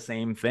kind of the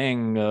same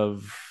thing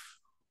of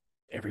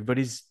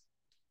everybody's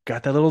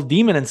got that little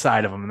demon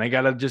inside of them, and they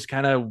got to just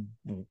kind of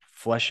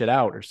flesh it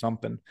out or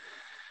something.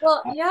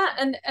 Well, yeah,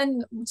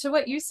 and to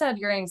what you said,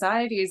 your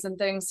anxieties and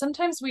things,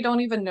 sometimes we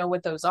don't even know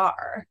what those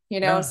are. You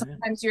know, No,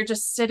 sometimes you're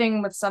just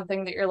sitting with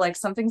something that you're like,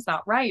 something's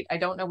not right. I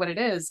don't know what it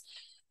is.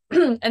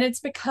 And it's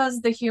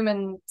because the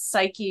human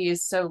psyche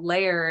is so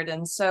layered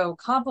and so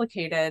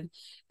complicated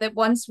that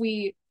once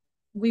we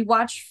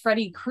watch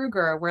Freddy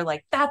Krueger, we're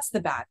like, that's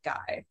the bad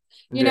guy.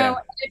 You know,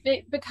 yeah,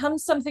 it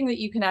becomes something that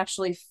you can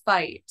actually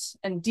fight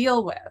and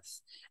deal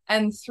with.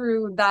 And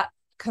through that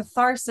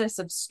catharsis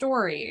of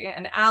story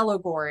and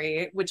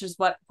allegory, which is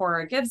what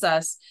horror gives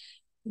us,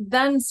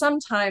 then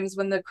sometimes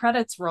when the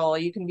credits roll,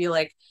 you can be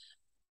like,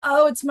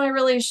 oh, it's my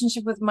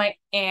relationship with my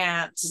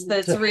aunt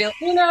that's real.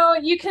 You know,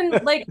 you can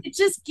like, it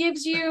just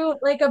gives you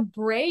like a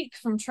break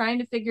from trying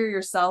to figure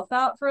yourself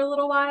out for a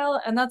little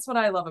while. And that's what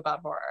I love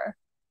about horror.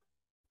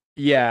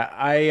 yeah.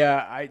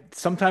 I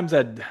sometimes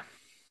at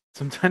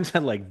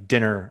like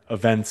dinner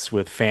events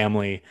with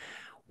family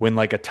when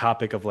like a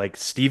topic of like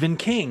Stephen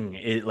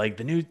King, like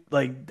the new,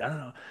 like, I don't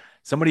know,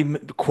 somebody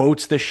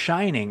quotes The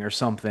Shining or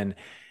something,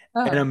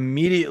 and Oh,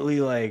 immediately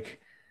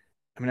like,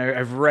 I mean,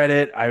 I've read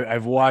it.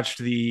 I've watched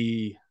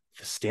the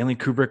Stanley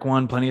Kubrick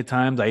one plenty of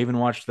times. I even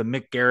watched the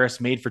Mick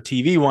Garris made for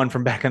TV one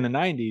from back in the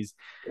 90s.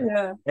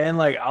 yeah. And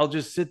like, I'll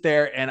just sit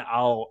there and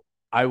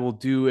I will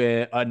do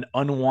an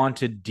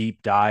unwanted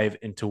deep dive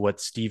into what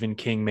Stephen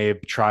King may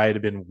have tried to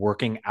been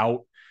working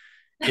out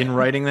in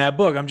writing that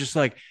book. I'm just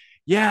like,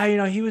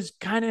 yeah, he was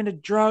kind of into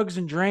drugs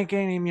and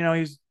drinking, and he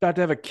was about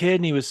to have a kid,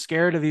 and he was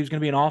scared of he was going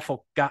to be an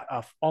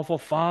awful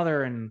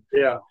father, and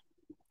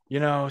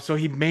Yeah. so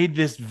he made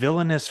this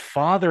villainous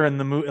father in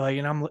the movie, like,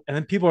 and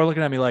then people are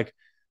looking at me like,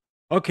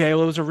 okay,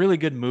 well, it was a really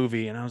good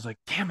movie, and I was like,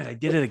 damn it, I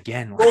did it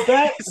again. Well,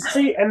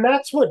 and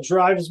that's what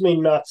drives me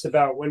nuts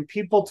about when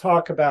people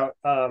talk about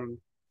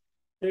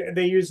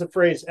they use the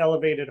phrase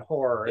elevated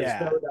horror as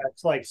Yeah, though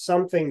that's like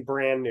something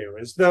brand new,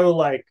 as though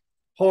like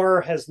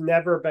horror has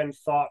never been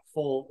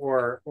thoughtful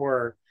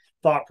or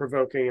thought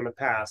provoking in the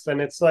past.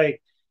 And it's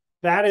like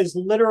that is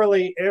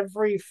literally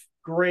every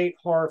great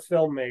horror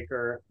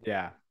filmmaker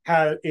yeah,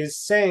 is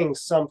saying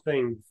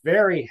something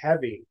very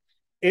heavy.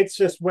 It's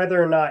just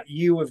whether or not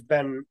you have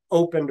been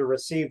open to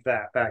receive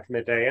that back in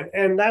the day.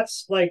 And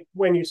that's like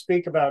when you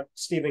speak about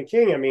Stephen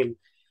King, I mean,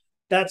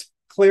 that's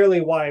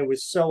clearly why I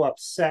was so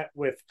upset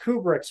with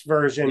Kubrick's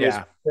version, is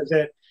yeah. because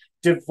it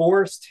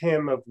divorced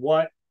him of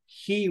what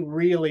he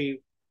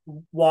really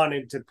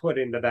wanted to put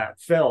into that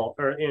film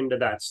or into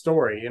that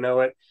story.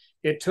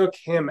 It took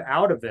him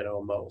out of it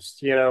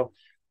almost,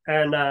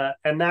 and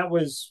that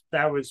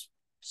was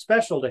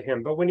special to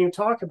him. But when you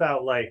talk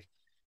about like,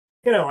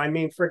 I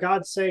mean, for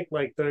God's sake,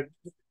 like the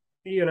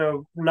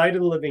Night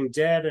of the Living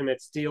Dead and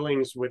its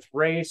dealings with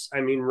race.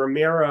 I mean,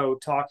 Romero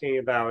talking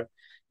about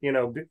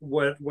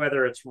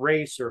whether it's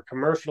race or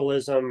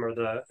commercialism or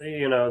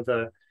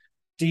the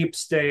deep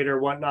state or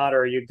whatnot,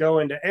 or you go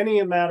into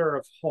any matter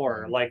of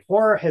horror. Like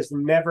horror has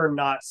never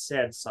not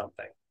said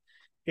something.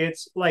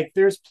 It's like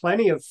there's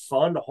plenty of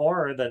fun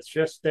horror that's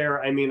just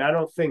there. I mean, I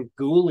don't think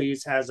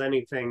Ghoulies has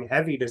anything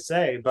heavy to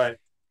say, but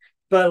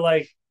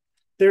like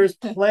there's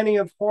plenty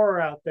of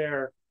horror out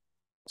there.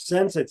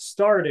 Since it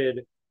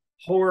started,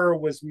 horror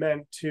was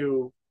meant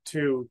to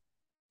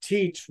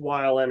teach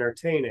while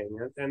entertaining,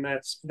 and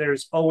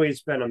there's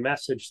always been a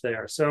message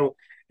there. So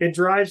it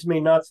drives me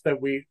nuts that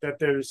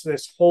there's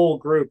this whole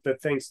group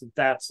that thinks that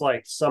that's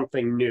like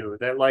something new,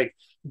 that like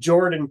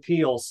Jordan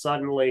Peele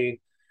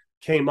suddenly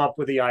came up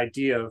with the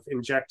idea of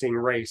injecting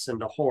race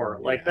into horror.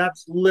 Like Yeah.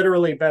 that's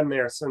literally been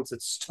there since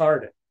it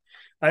started.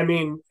 I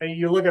mean,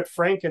 you look at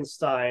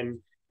Frankenstein,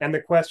 and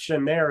the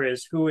question there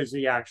is, who is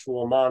the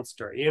actual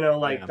monster?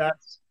 Like Yeah.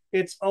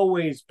 it's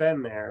always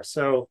been there.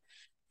 So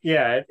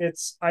yeah,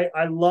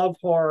 I love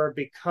horror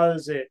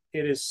because it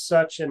is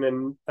such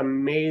an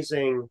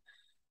amazing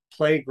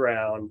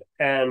playground,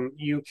 and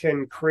you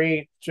can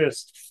create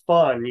just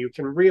fun. You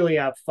can really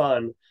have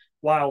fun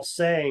while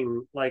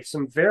saying like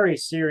some very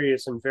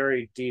serious and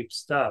very deep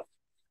stuff.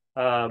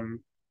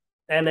 Um,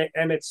 and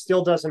it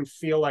still doesn't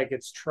feel like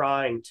it's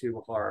trying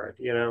too hard.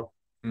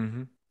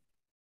 Hmm.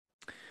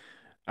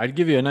 I'd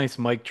give you a nice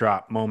mic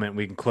drop moment.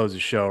 We can close the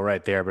show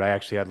right there, but I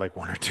actually had like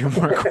one or two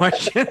more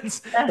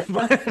questions.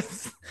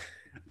 But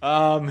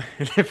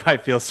if I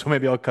feel so,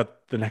 maybe I'll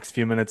cut the next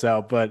few minutes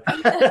out. But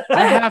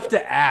I have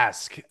to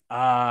ask,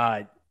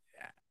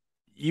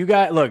 you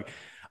got look,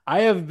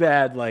 I have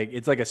had like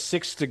it's like a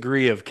 6th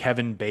degree of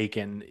Kevin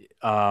Bacon.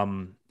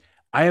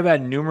 I have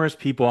had numerous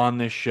people on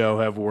this show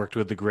who have worked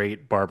with the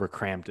great Barbara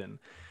Crampton.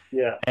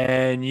 Yeah.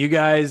 And you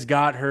guys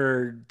got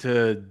her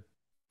to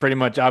pretty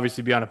much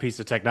obviously be on a piece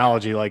of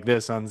technology like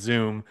this on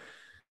Zoom,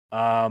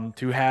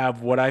 to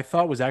have what I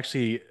thought was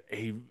actually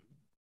a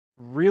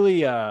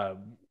really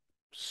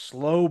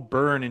slow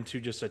burn into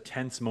just a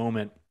tense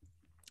moment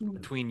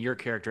between your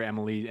character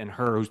Emily and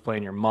her who's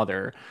playing your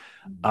mother.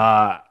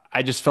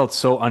 I just felt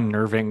so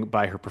unnerving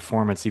by her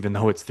performance, even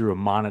though it's through a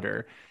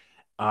monitor.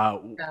 Uh,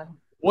 Yeah.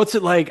 what's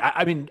it like?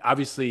 I mean,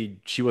 obviously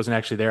she wasn't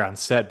actually there on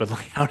set, but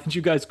like, how did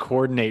you guys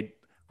coordinate?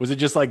 Was it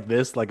just like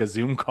this, like a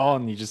Zoom call,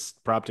 and you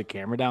just propped a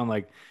camera down?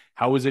 Like,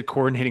 how was it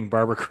coordinating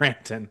Barbara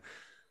Crampton?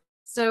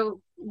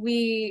 So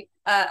we,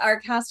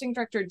 our casting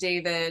director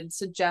David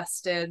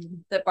suggested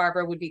that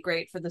Barbara would be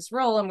great for this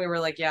role, and we were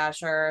like, yeah,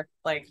 sure.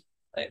 Like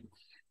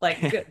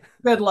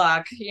good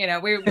luck. You know,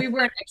 we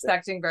weren't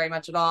expecting very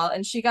much at all,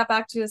 and she got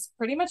back to us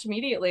pretty much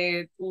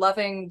immediately,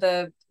 loving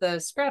the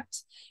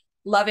script,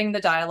 loving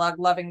the dialogue,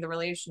 loving the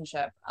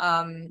relationship.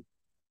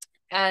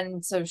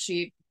 And so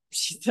she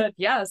said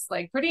yes,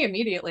 like pretty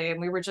immediately,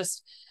 and we were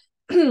just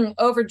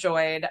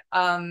overjoyed.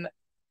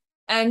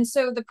 And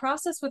so the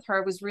process with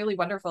her was really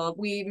wonderful.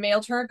 We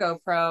mailed her a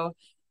GoPro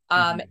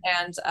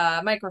and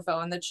a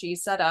microphone that she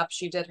set up.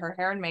 She did her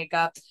hair and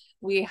makeup.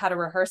 We had a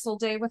rehearsal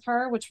day with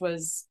her, which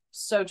was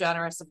so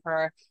generous of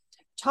her,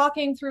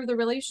 talking through the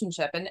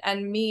relationship,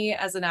 and me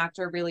as an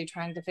actor really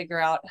trying to figure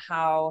out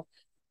how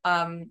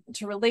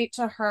to relate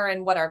to her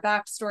and what our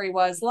backstory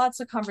was. Lots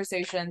of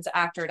conversations,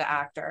 actor to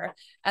actor,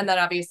 and then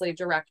obviously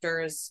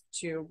directors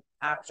to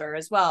actor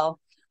as well.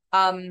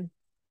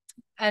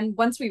 And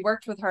once we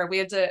worked with her, we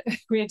had to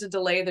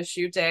delay the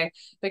shoot day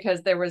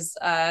because there was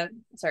sorry,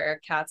 our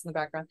cats in the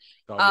background.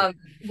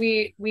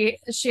 We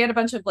she had a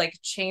bunch of like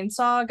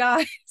chainsaw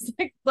guys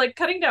like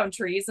cutting down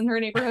trees in her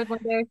neighborhood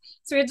one day,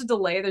 so we had to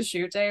delay the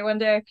shoot day one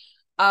day.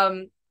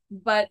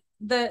 But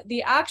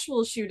the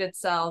actual shoot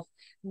itself,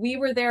 we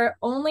were there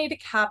only to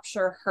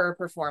capture her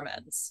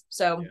performance.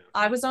 So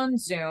I was on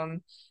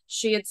Zoom.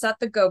 She had set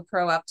the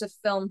GoPro up to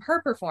film her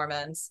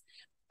performance,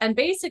 and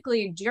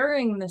basically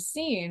during the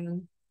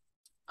scene,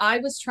 I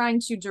was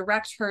trying to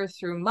direct her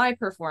through my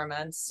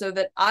performance so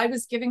that I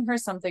was giving her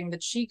something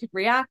that she could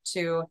react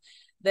to,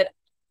 that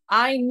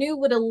I knew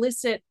would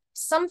elicit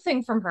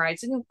something from her. I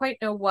didn't quite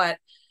know what,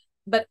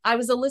 but I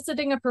was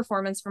eliciting a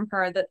performance from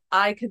her that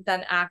I could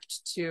then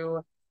act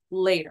to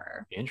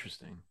later.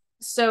 Interesting.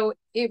 So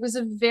it was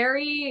a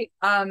very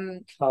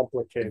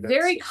complicated,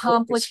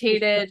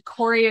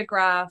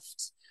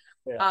 choreographed,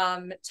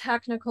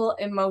 technical,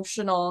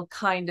 emotional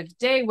kind of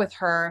day with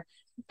her.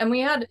 And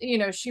we had, you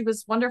know, she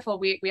was wonderful.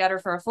 We had her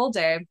for a full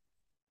day,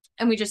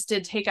 and we just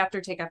did take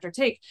after take after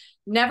take,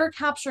 never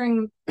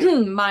capturing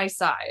my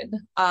side.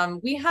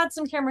 We had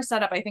some camera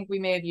set up. I think we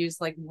may have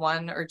used like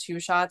 1 or 2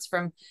 shots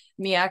from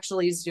me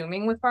actually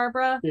zooming with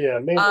Barbara. Yeah,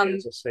 mainly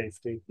as a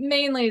safety.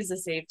 Mainly as a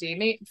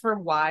safety, for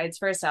wides,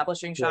 for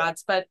establishing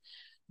shots, but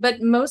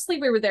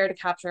mostly we were there to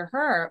capture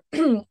her.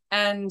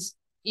 And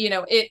you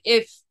know,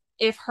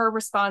 if her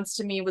response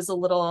to me was a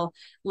little,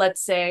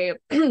 let's say,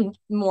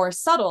 more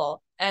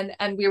subtle,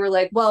 and we were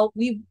like, well,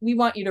 we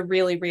want you to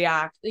really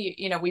react,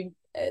 you know,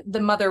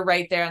 the mother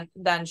right there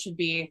then should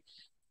be,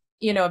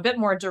 you know, a bit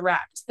more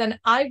direct, then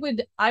I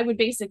would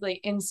basically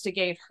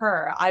instigate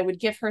her. I would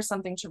give her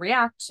something to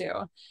react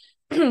to.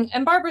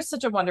 And Barbara's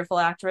such a wonderful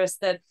actress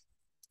that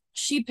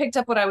she picked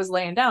up what I was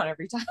laying down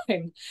every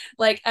time.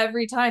 Like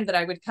every time that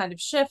I would kind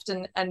of shift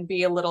and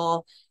be a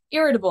little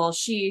irritable,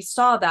 she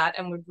saw that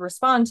and would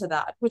respond to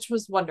that, which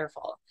was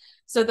wonderful.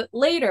 So that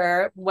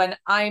later, when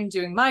I'm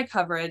doing my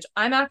coverage,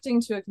 I'm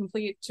acting to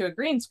a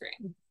green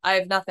screen. I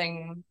have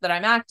nothing that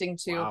I'm acting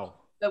to. Wow.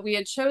 But we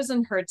had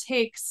chosen her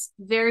takes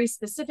very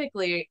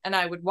specifically, and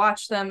I would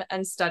watch them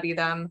and study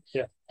them.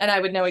 Yeah. And I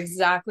would know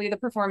exactly the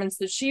performance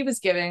that she was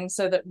giving,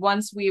 so that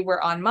once we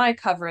were on my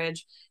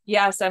coverage,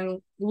 yes, I'm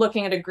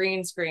looking at a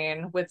green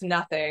screen with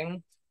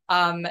nothing.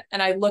 And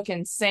I look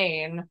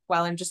insane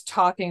while I'm just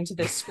talking to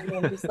this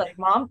screen, just like,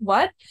 Mom,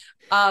 what?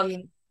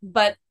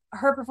 But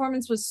her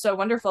performance was so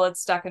wonderful, it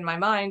stuck in my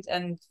mind.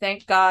 And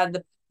thank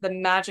God the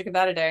magic of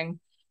editing,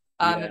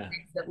 it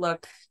makes it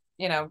look,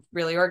 you know,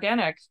 really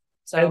organic.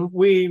 So, and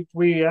we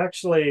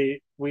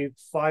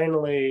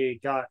finally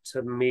got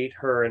to meet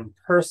her in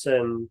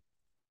person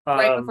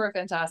right before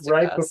Fantastic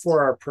right Fest.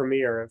 Before our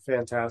premiere at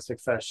Fantastic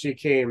Fest. She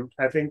came.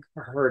 I think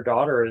her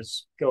daughter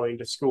is going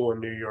to school in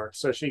New York,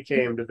 so she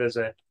came to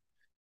visit.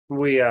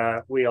 We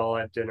all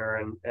had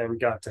dinner and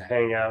got to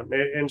hang out,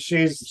 and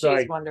she's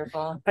like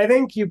wonderful. I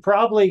think you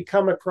probably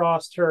come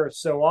across her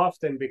so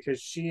often because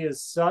she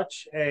is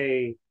such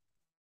a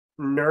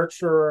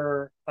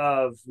nurturer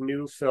of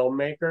new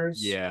filmmakers.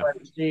 Yeah.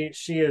 Like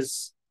she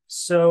is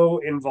so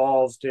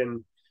involved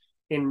in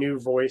new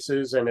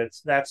voices, and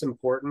that's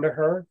important to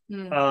her.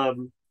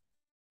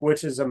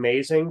 Which is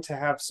amazing to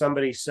have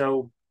somebody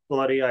so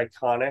bloody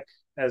iconic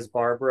as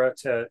Barbara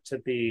to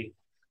be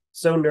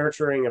so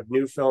nurturing of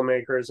new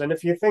filmmakers. And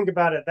if you think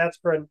about it, that's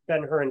been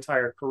her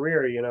entire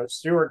career. You know,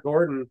 Stuart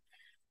Gordon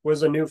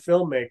was a new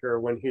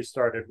filmmaker when he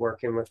started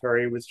working with her.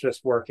 He was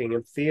just working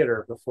in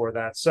theater before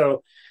that.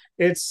 So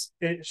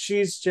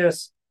she's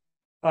just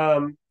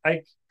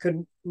I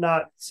could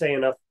not say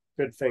enough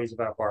good things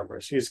about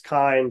Barbara. She's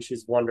kind,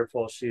 she's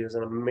wonderful, she is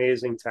an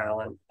amazing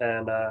talent,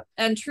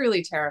 and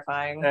truly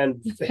terrifying.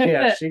 And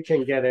yeah, she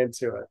can get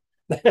into it.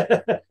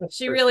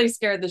 She really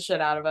scared the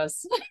shit out of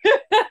us.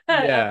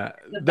 Yeah,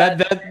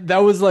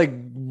 that was like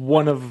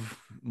one of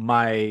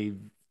my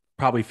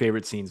probably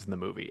favorite scenes in the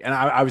movie. And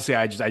obviously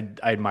I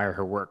admire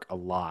her work a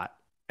lot,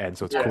 and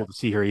so it's cool to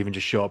see her even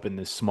just show up in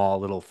this small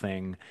little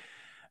thing,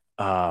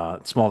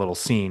 small little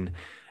scene.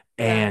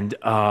 And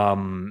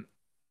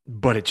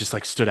but it just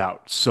like stood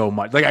out so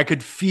much. Like I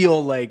could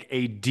feel like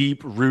a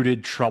deep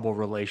rooted trouble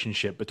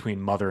relationship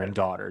between mother and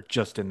daughter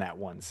just in that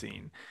one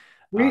scene.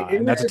 It And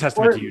was that's a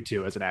testament to you important.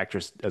 too as an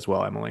actress as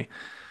well, Emily.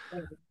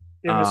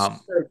 It was Um,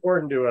 super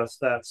important to us,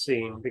 that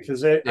scene,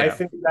 because I yeah,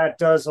 think that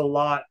does a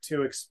lot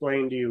to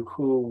explain to you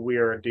who we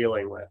are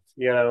dealing with.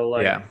 You know,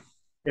 like yeah,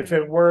 if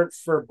it weren't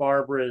for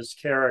Barbara's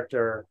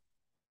character,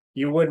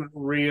 you wouldn't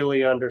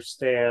really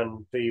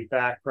understand the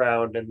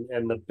background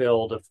and the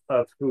build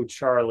of who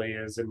Charlie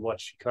is and what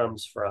she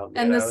comes from.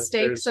 You And the know,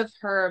 stakes there's of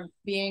her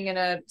being in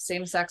a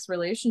same-sex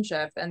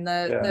relationship and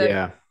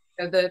yeah,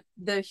 yeah.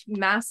 the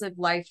massive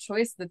life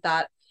choice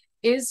that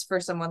is for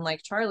someone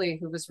like Charlie,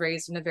 who was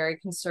raised in a very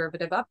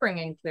conservative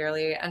upbringing,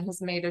 clearly, and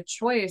has made a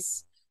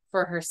choice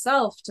for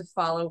herself to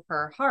follow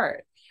her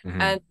heart.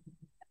 Mhm.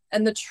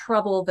 And the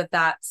trouble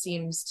that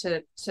seems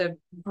to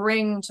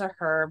bring to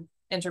her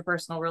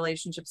interpersonal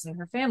relationships in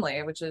her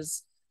family, which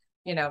is,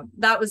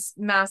 that was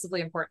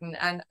massively important.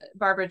 And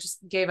Barbara just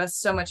gave us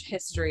so much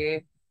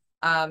history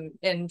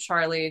in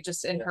Charlie,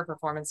 just in her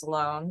performance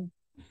alone.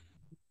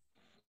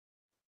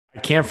 I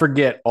can't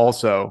forget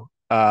also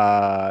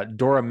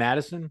Dora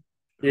Madison,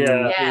 who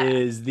yeah, Yeah.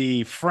 is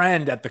the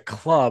friend at the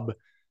club,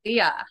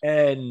 Yeah.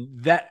 and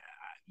that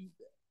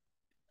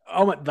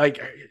oh my, like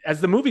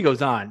as the movie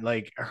goes on,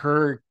 like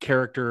her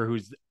character,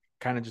 who's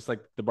kind of just like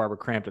the Barbara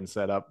Crampton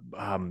setup,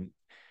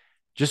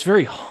 just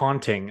very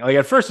haunting. Like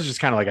at first, it's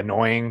just kind of like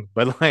annoying,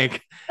 but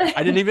like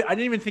I didn't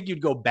even think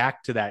you'd go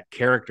back to that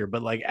character.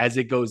 But like as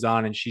it goes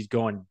on, and she's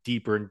going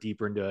deeper and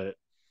deeper into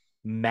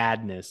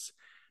madness,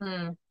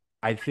 Hmm.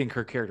 I think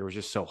her character was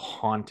just so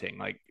haunting.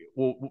 Like,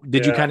 well,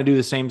 did you yeah. kind of do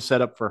the same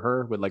setup for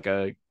her with like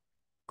a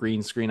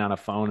green screen on a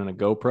phone and a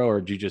GoPro, or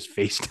did you just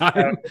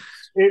FaceTime?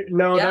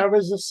 No, Yeah. that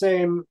was the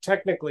same.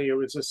 Technically, it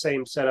was the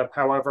same setup.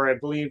 However, I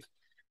believe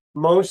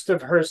most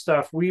of her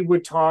stuff we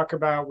would talk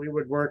about, we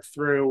would work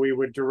through, we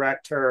would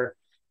direct her,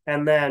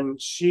 and then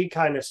she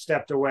kind of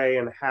stepped away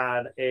and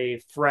had a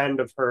friend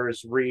of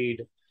hers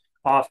read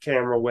off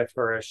camera with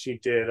her as she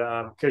did,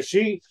 because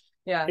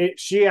Yeah.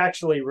 she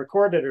actually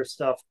recorded her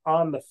stuff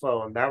on the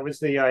phone. That was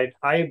the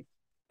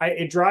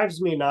it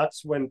drives me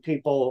nuts when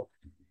people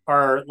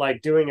are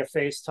like doing a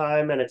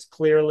FaceTime and it's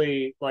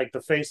clearly like the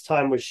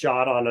FaceTime was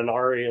shot on an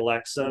Arri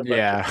Alexa, but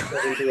Yeah.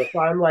 into a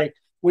I'm like,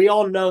 we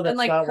all know And that's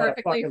like not what a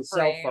perfectly fucking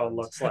cell phone framed.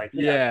 looks like.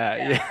 Yeah. Yeah.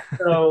 Yeah. Yeah.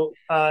 So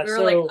We were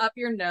like so up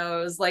your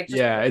nose, like just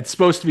Yeah. It's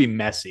supposed to be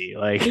messy.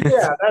 Like,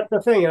 yeah, that's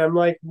the thing. And I'm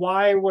like,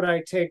 why would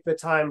I take the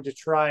time to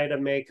try to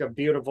make a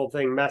beautiful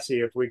thing messy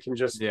if we can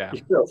just, yeah.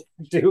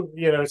 do,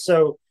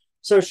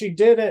 so she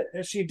did it.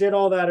 She did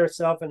all that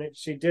herself and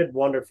she did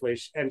wonderfully.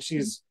 And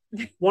she's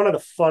one of the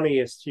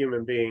funniest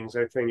human beings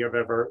I think I've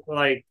ever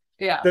like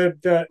yeah.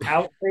 the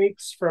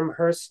outtakes from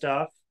her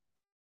stuff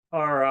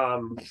are,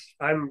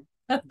 I'm,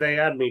 they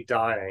had me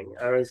dying.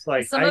 I was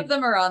like, Some of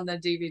them are on the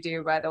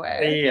DVD, by the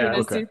way. You yeah, can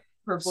Okay. see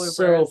for so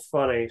bloopers.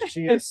 funny.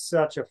 She is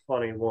such a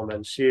funny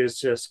woman. She is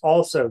just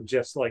also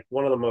just like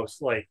one of the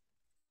most like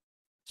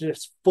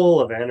just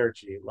full of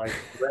energy, like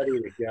ready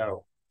to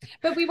go.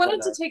 But we But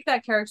wanted to take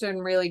that character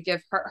and really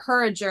give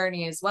her a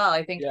journey as well.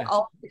 I think Yeah.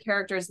 all the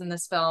characters in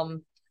this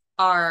film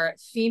are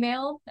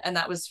female, and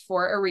that was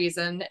for a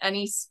reason.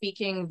 Any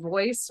speaking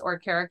voice or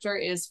character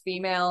is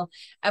female.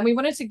 And we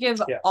wanted to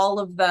give yeah, all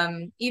of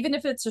them, even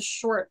if it's a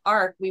short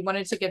arc, we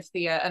wanted to give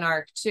Thea an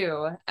arc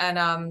too. And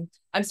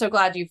I'm so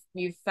glad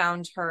you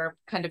found her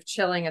kind of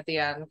chilling at the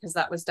end, because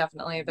that was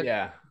definitely the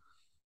Yeah.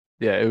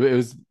 Yeah.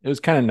 It was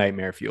kind of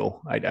nightmare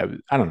fuel. I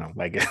don't know,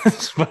 I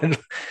guess, but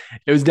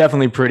it was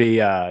definitely pretty,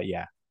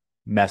 yeah,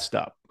 messed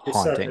up, she's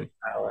such a haunting.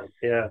 talent.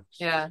 Yeah.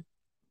 yeah.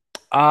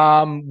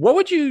 What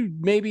would you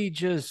maybe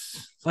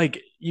just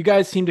like? You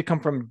guys seem to come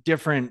from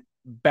different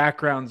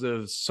backgrounds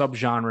of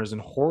subgenres and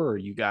horror.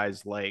 You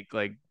guys like,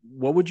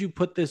 what would you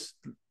put this?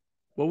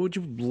 What would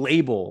you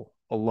label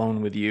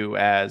Alone with You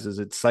as? Is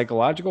it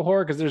psychological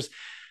horror? Because there's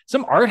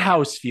some art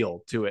house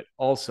feel to it.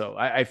 Also,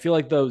 I feel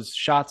like those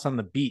shots on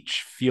the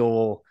beach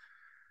feel.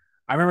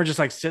 I remember just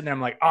like sitting there.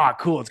 I'm like, ah, oh,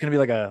 cool. It's gonna be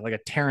like a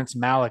Terrence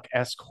Malick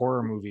esque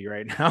horror movie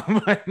right now.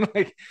 But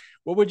like,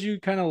 what would you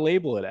kind of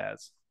label it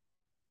as?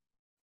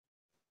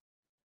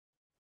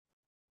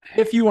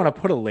 If you want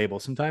to put a label,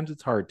 sometimes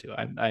it's hard to.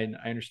 I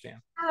understand.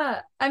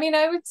 Yeah. I mean,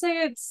 I would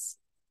say it's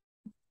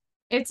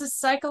a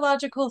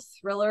psychological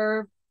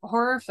thriller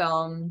horror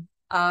film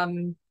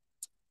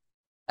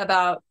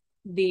about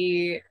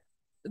the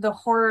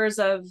horrors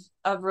of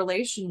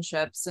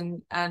relationships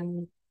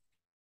and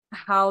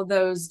how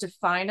those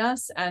define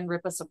us and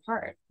rip us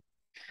apart.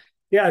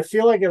 Yeah, I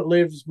feel like it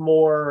lives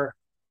more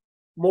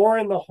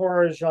in the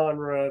horror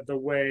genre the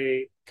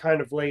way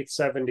kind of late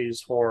 70s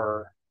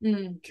horror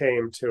Mm.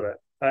 came to it.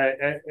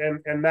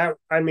 And that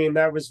I mean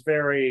that was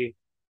very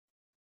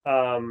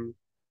um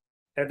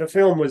and the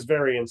film was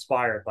very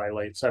inspired by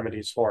late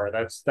 70s horror.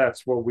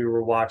 That's what we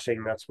were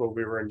watching, that's what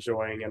we were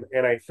enjoying.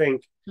 And I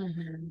think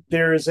Mhm.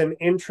 there's an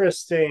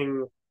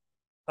interesting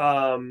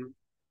um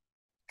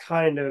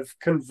kind of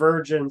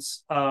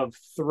convergence of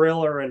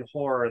thriller and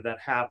horror that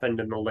happened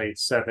in the late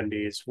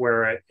 70s,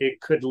 where it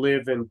could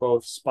live in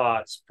both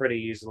spots pretty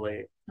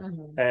easily.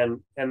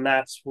 And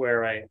that's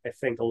where I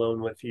think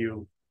Alone with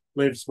You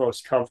lives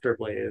most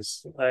comfortably.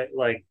 Is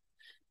like,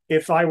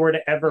 if I were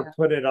to ever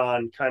put it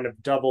on kind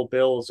of double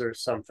bills or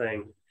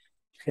something,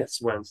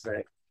 it's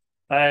Wednesday.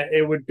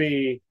 It would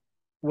be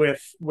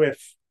with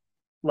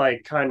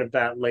like kind of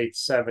that late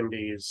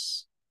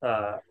 70s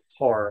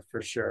horror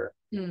for sure.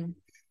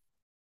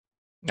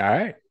 All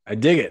right. I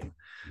dig it.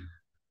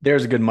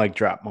 There's a good mic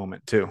drop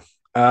moment too.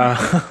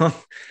 All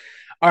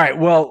right.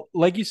 Well,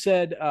 like you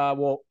said,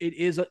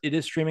 it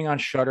is streaming on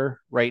Shudder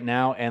right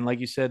now. And like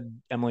you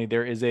said, Emily,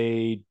 there is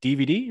a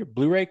DVD or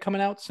Blu-ray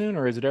coming out soon,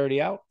 or is it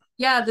already out?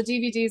 Yeah, the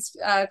DVD's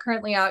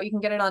currently out. You can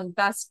get it on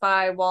Best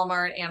Buy,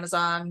 Walmart,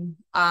 Amazon.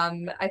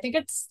 I think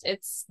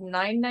it's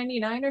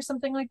 $9.99 or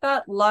something like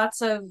that.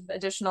 Lots of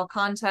additional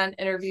content,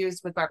 interviews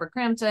with Barbara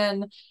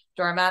Crampton,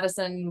 Dora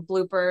Madison,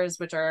 bloopers,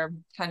 which are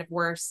kind of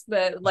worse,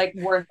 but like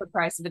worth the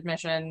price of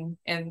admission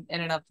in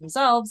and of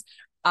themselves.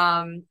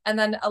 And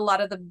then a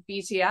lot of the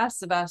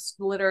BTS of us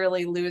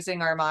literally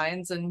losing our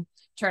minds and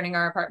turning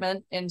our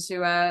apartment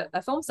into a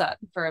film set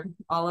for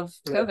all of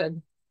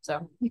COVID.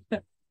 So.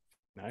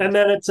 Nice. And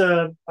then it's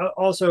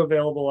also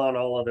available on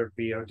all other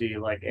VOD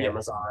like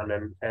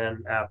Amazon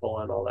and Apple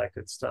and all that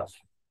good stuff.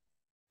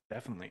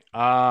 Definitely.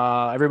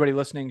 Everybody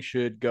listening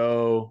should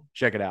go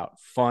check it out.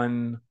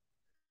 Fun,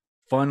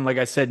 like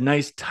I said,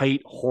 nice,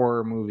 tight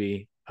horror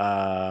movie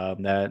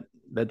that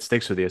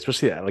sticks with you,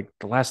 especially that, like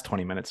the last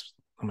 20 minutes.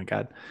 Oh my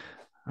God.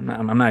 I'm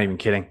not even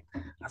kidding.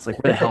 I was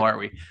like, where the hell are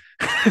we?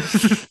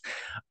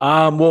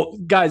 Well,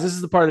 guys, this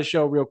is the part of the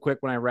show real quick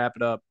when I wrap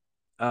it up.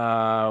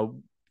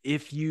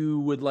 If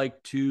you would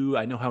like to,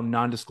 I know how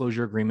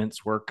non-disclosure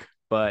agreements work,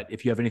 but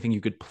if you have anything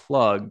you could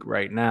plug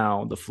right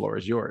now, the floor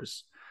is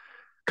yours.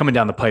 Coming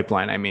down the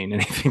pipeline, I mean,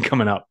 anything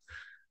coming up?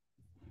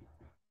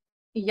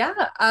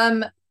 Yeah,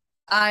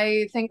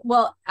 I think,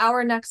 well,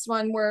 our next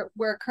one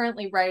we're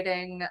currently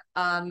writing.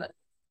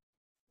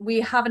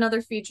 We have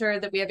another feature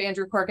that we have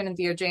Andrew Corkin and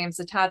Theo James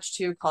attached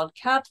to called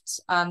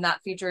Kept. That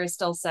feature is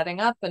still setting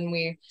up, and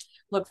we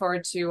look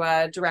forward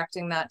to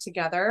directing that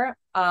together.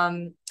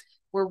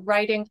 We're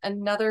writing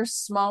another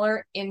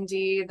smaller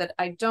indie that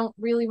I don't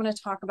really want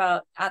to talk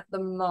about at the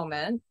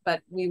moment,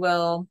 but we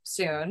will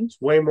soon. It's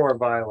way more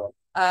violent.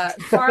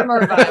 Far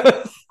more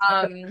violent.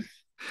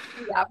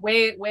 Yeah,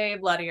 way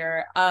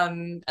bloodier.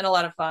 And a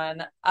lot of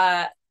fun.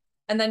 And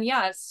then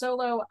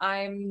solo,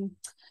 I'm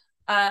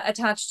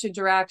attached to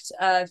direct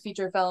a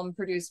feature film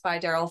produced by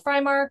Daryl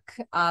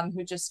Freimark,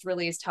 who just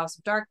released House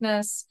of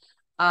Darkness.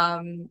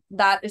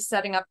 That is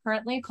setting up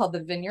currently, called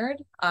The Vineyard.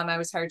 I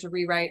was hired to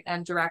rewrite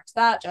and direct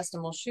that.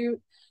 Justin will shoot.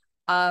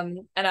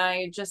 And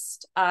I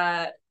just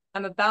I'm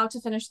about to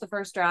finish the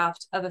first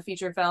draft of a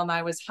feature film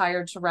I was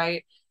hired to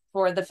write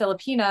for the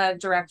Filipina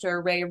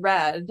director Ray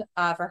Red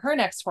for her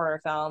next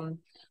horror film.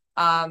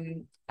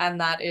 And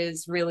that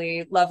is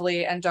really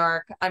lovely and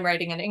dark. I'm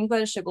writing in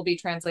English. It will be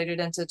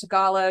translated into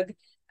Tagalog,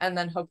 and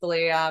then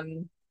hopefully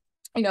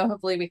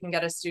hopefully we can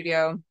get a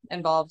studio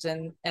involved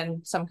in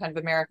some kind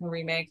of American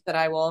remake that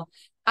I will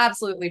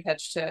absolutely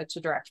pitch to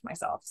direct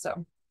myself.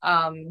 So,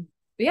 but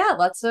yeah,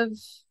 lots of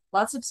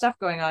stuff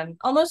going on.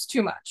 Almost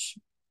too much.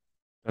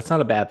 That's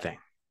not a bad thing.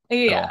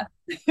 Yeah.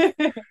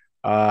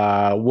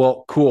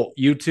 Well, cool.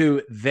 You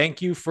two,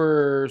 thank you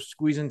for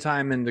squeezing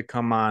time in to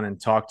come on and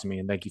talk to me,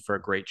 and thank you for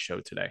a great show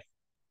today.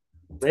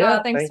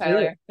 Yeah, thanks,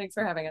 Tyler. Thanks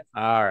for having us.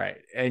 All right.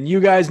 And you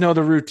guys know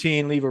the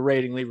routine. Leave a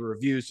rating, leave a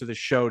review so the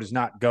show does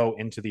not go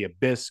into the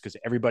abyss, because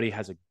everybody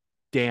has a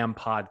damn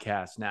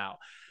podcast now.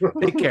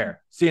 Take care.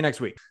 See you next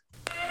week.